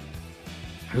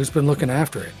 Who's been looking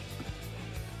after it?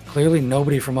 Clearly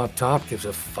nobody from up top gives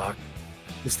a fuck.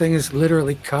 This thing is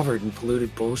literally covered in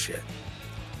polluted bullshit.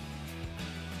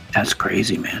 That's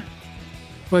crazy, man.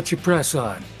 But you press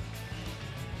on.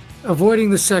 Avoiding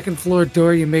the second floor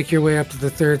door, you make your way up to the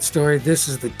third story. This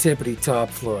is the tippity top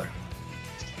floor.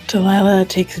 Delilah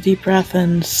takes a deep breath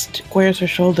and squares her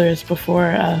shoulders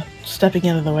before stepping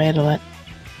out of the way to let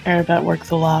Arabette work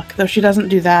the lock, though she doesn't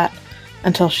do that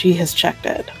until she has checked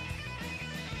it.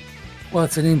 Well,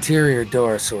 it's an interior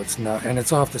door, so it's not, and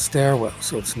it's off the stairwell,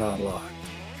 so it's not locked.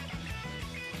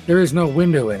 There is no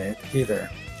window in it either.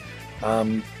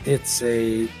 It's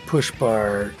a push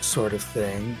bar sort of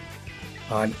thing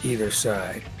on either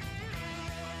side.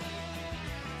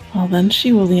 Well, then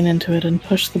she will lean into it and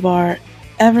push the bar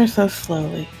ever so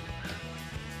slowly.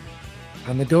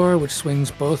 And the door, which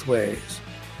swings both ways,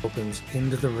 opens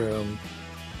into the room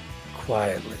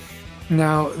quietly.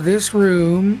 Now, this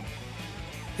room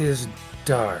is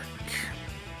dark.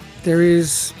 There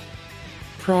is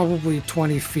probably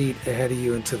 20 feet ahead of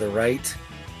you and to the right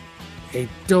a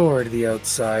door to the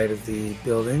outside of the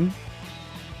building.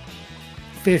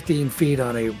 15 feet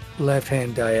on a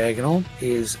left-hand diagonal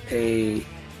is a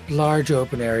large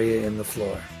open area in the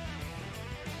floor.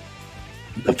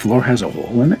 The floor has a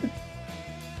hole in it?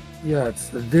 Yeah,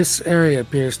 this area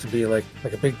appears to be like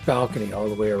a big balcony all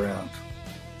the way around.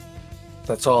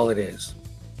 That's all it is.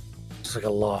 It's like a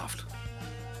loft.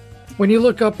 When you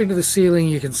look up into the ceiling,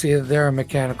 you can see that there are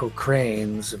mechanical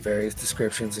cranes of various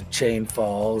descriptions and chain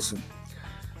falls and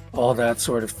all that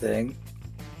sort of thing.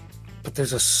 But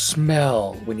there's a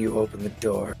smell when you open the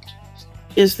door.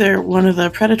 Is there one of the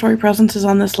predatory presences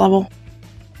on this level?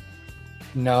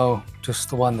 No, just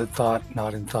the one that thought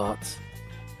not in thoughts.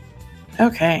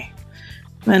 Okay.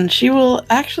 then she will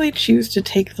actually choose to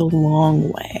take the long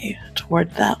way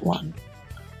toward that one.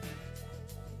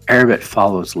 Arabet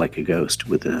follows like a ghost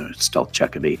with a stealth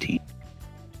check of 18.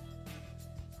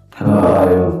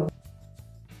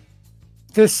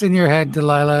 This in your head,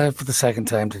 Delilah, for the second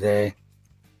time today.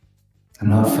 I'm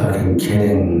not fucking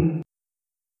kidding.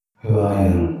 Who I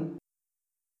am.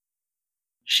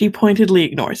 She pointedly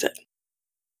ignores it.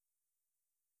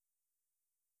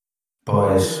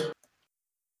 Boys.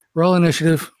 Roll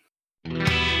initiative.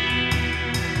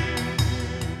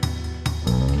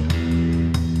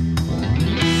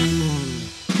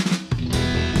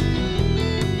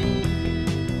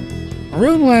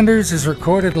 Runelanders is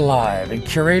recorded live and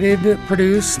curated,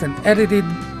 produced, and edited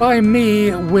by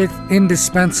me with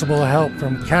indispensable help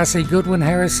from Cassie Goodwin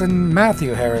Harrison,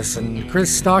 Matthew Harrison,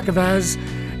 Chris Stockovaz,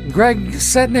 Greg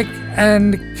Setnick,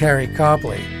 and Carrie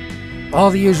Copley.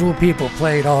 All the usual people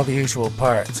played all the usual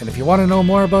parts, and if you want to know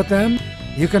more about them,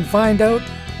 you can find out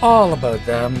all about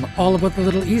them, all about the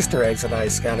little Easter eggs that I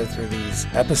scattered through these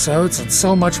episodes, and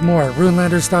so much more at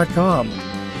runelanders.com.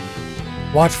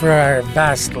 Watch for our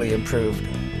vastly improved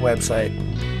website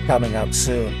coming up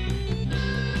soon.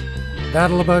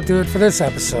 That'll about do it for this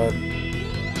episode.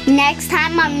 Next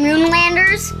time on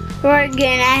Runelanders, we're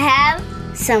gonna have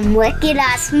some wicked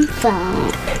awesome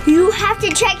fun. You have to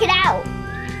check it out.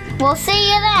 We'll see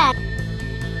you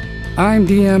then. I'm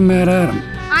DM Matt Adam.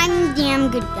 I'm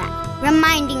DM Good Guy,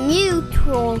 reminding you to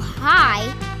roll high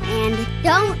and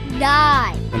don't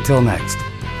die. Until next.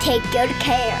 Take good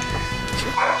care.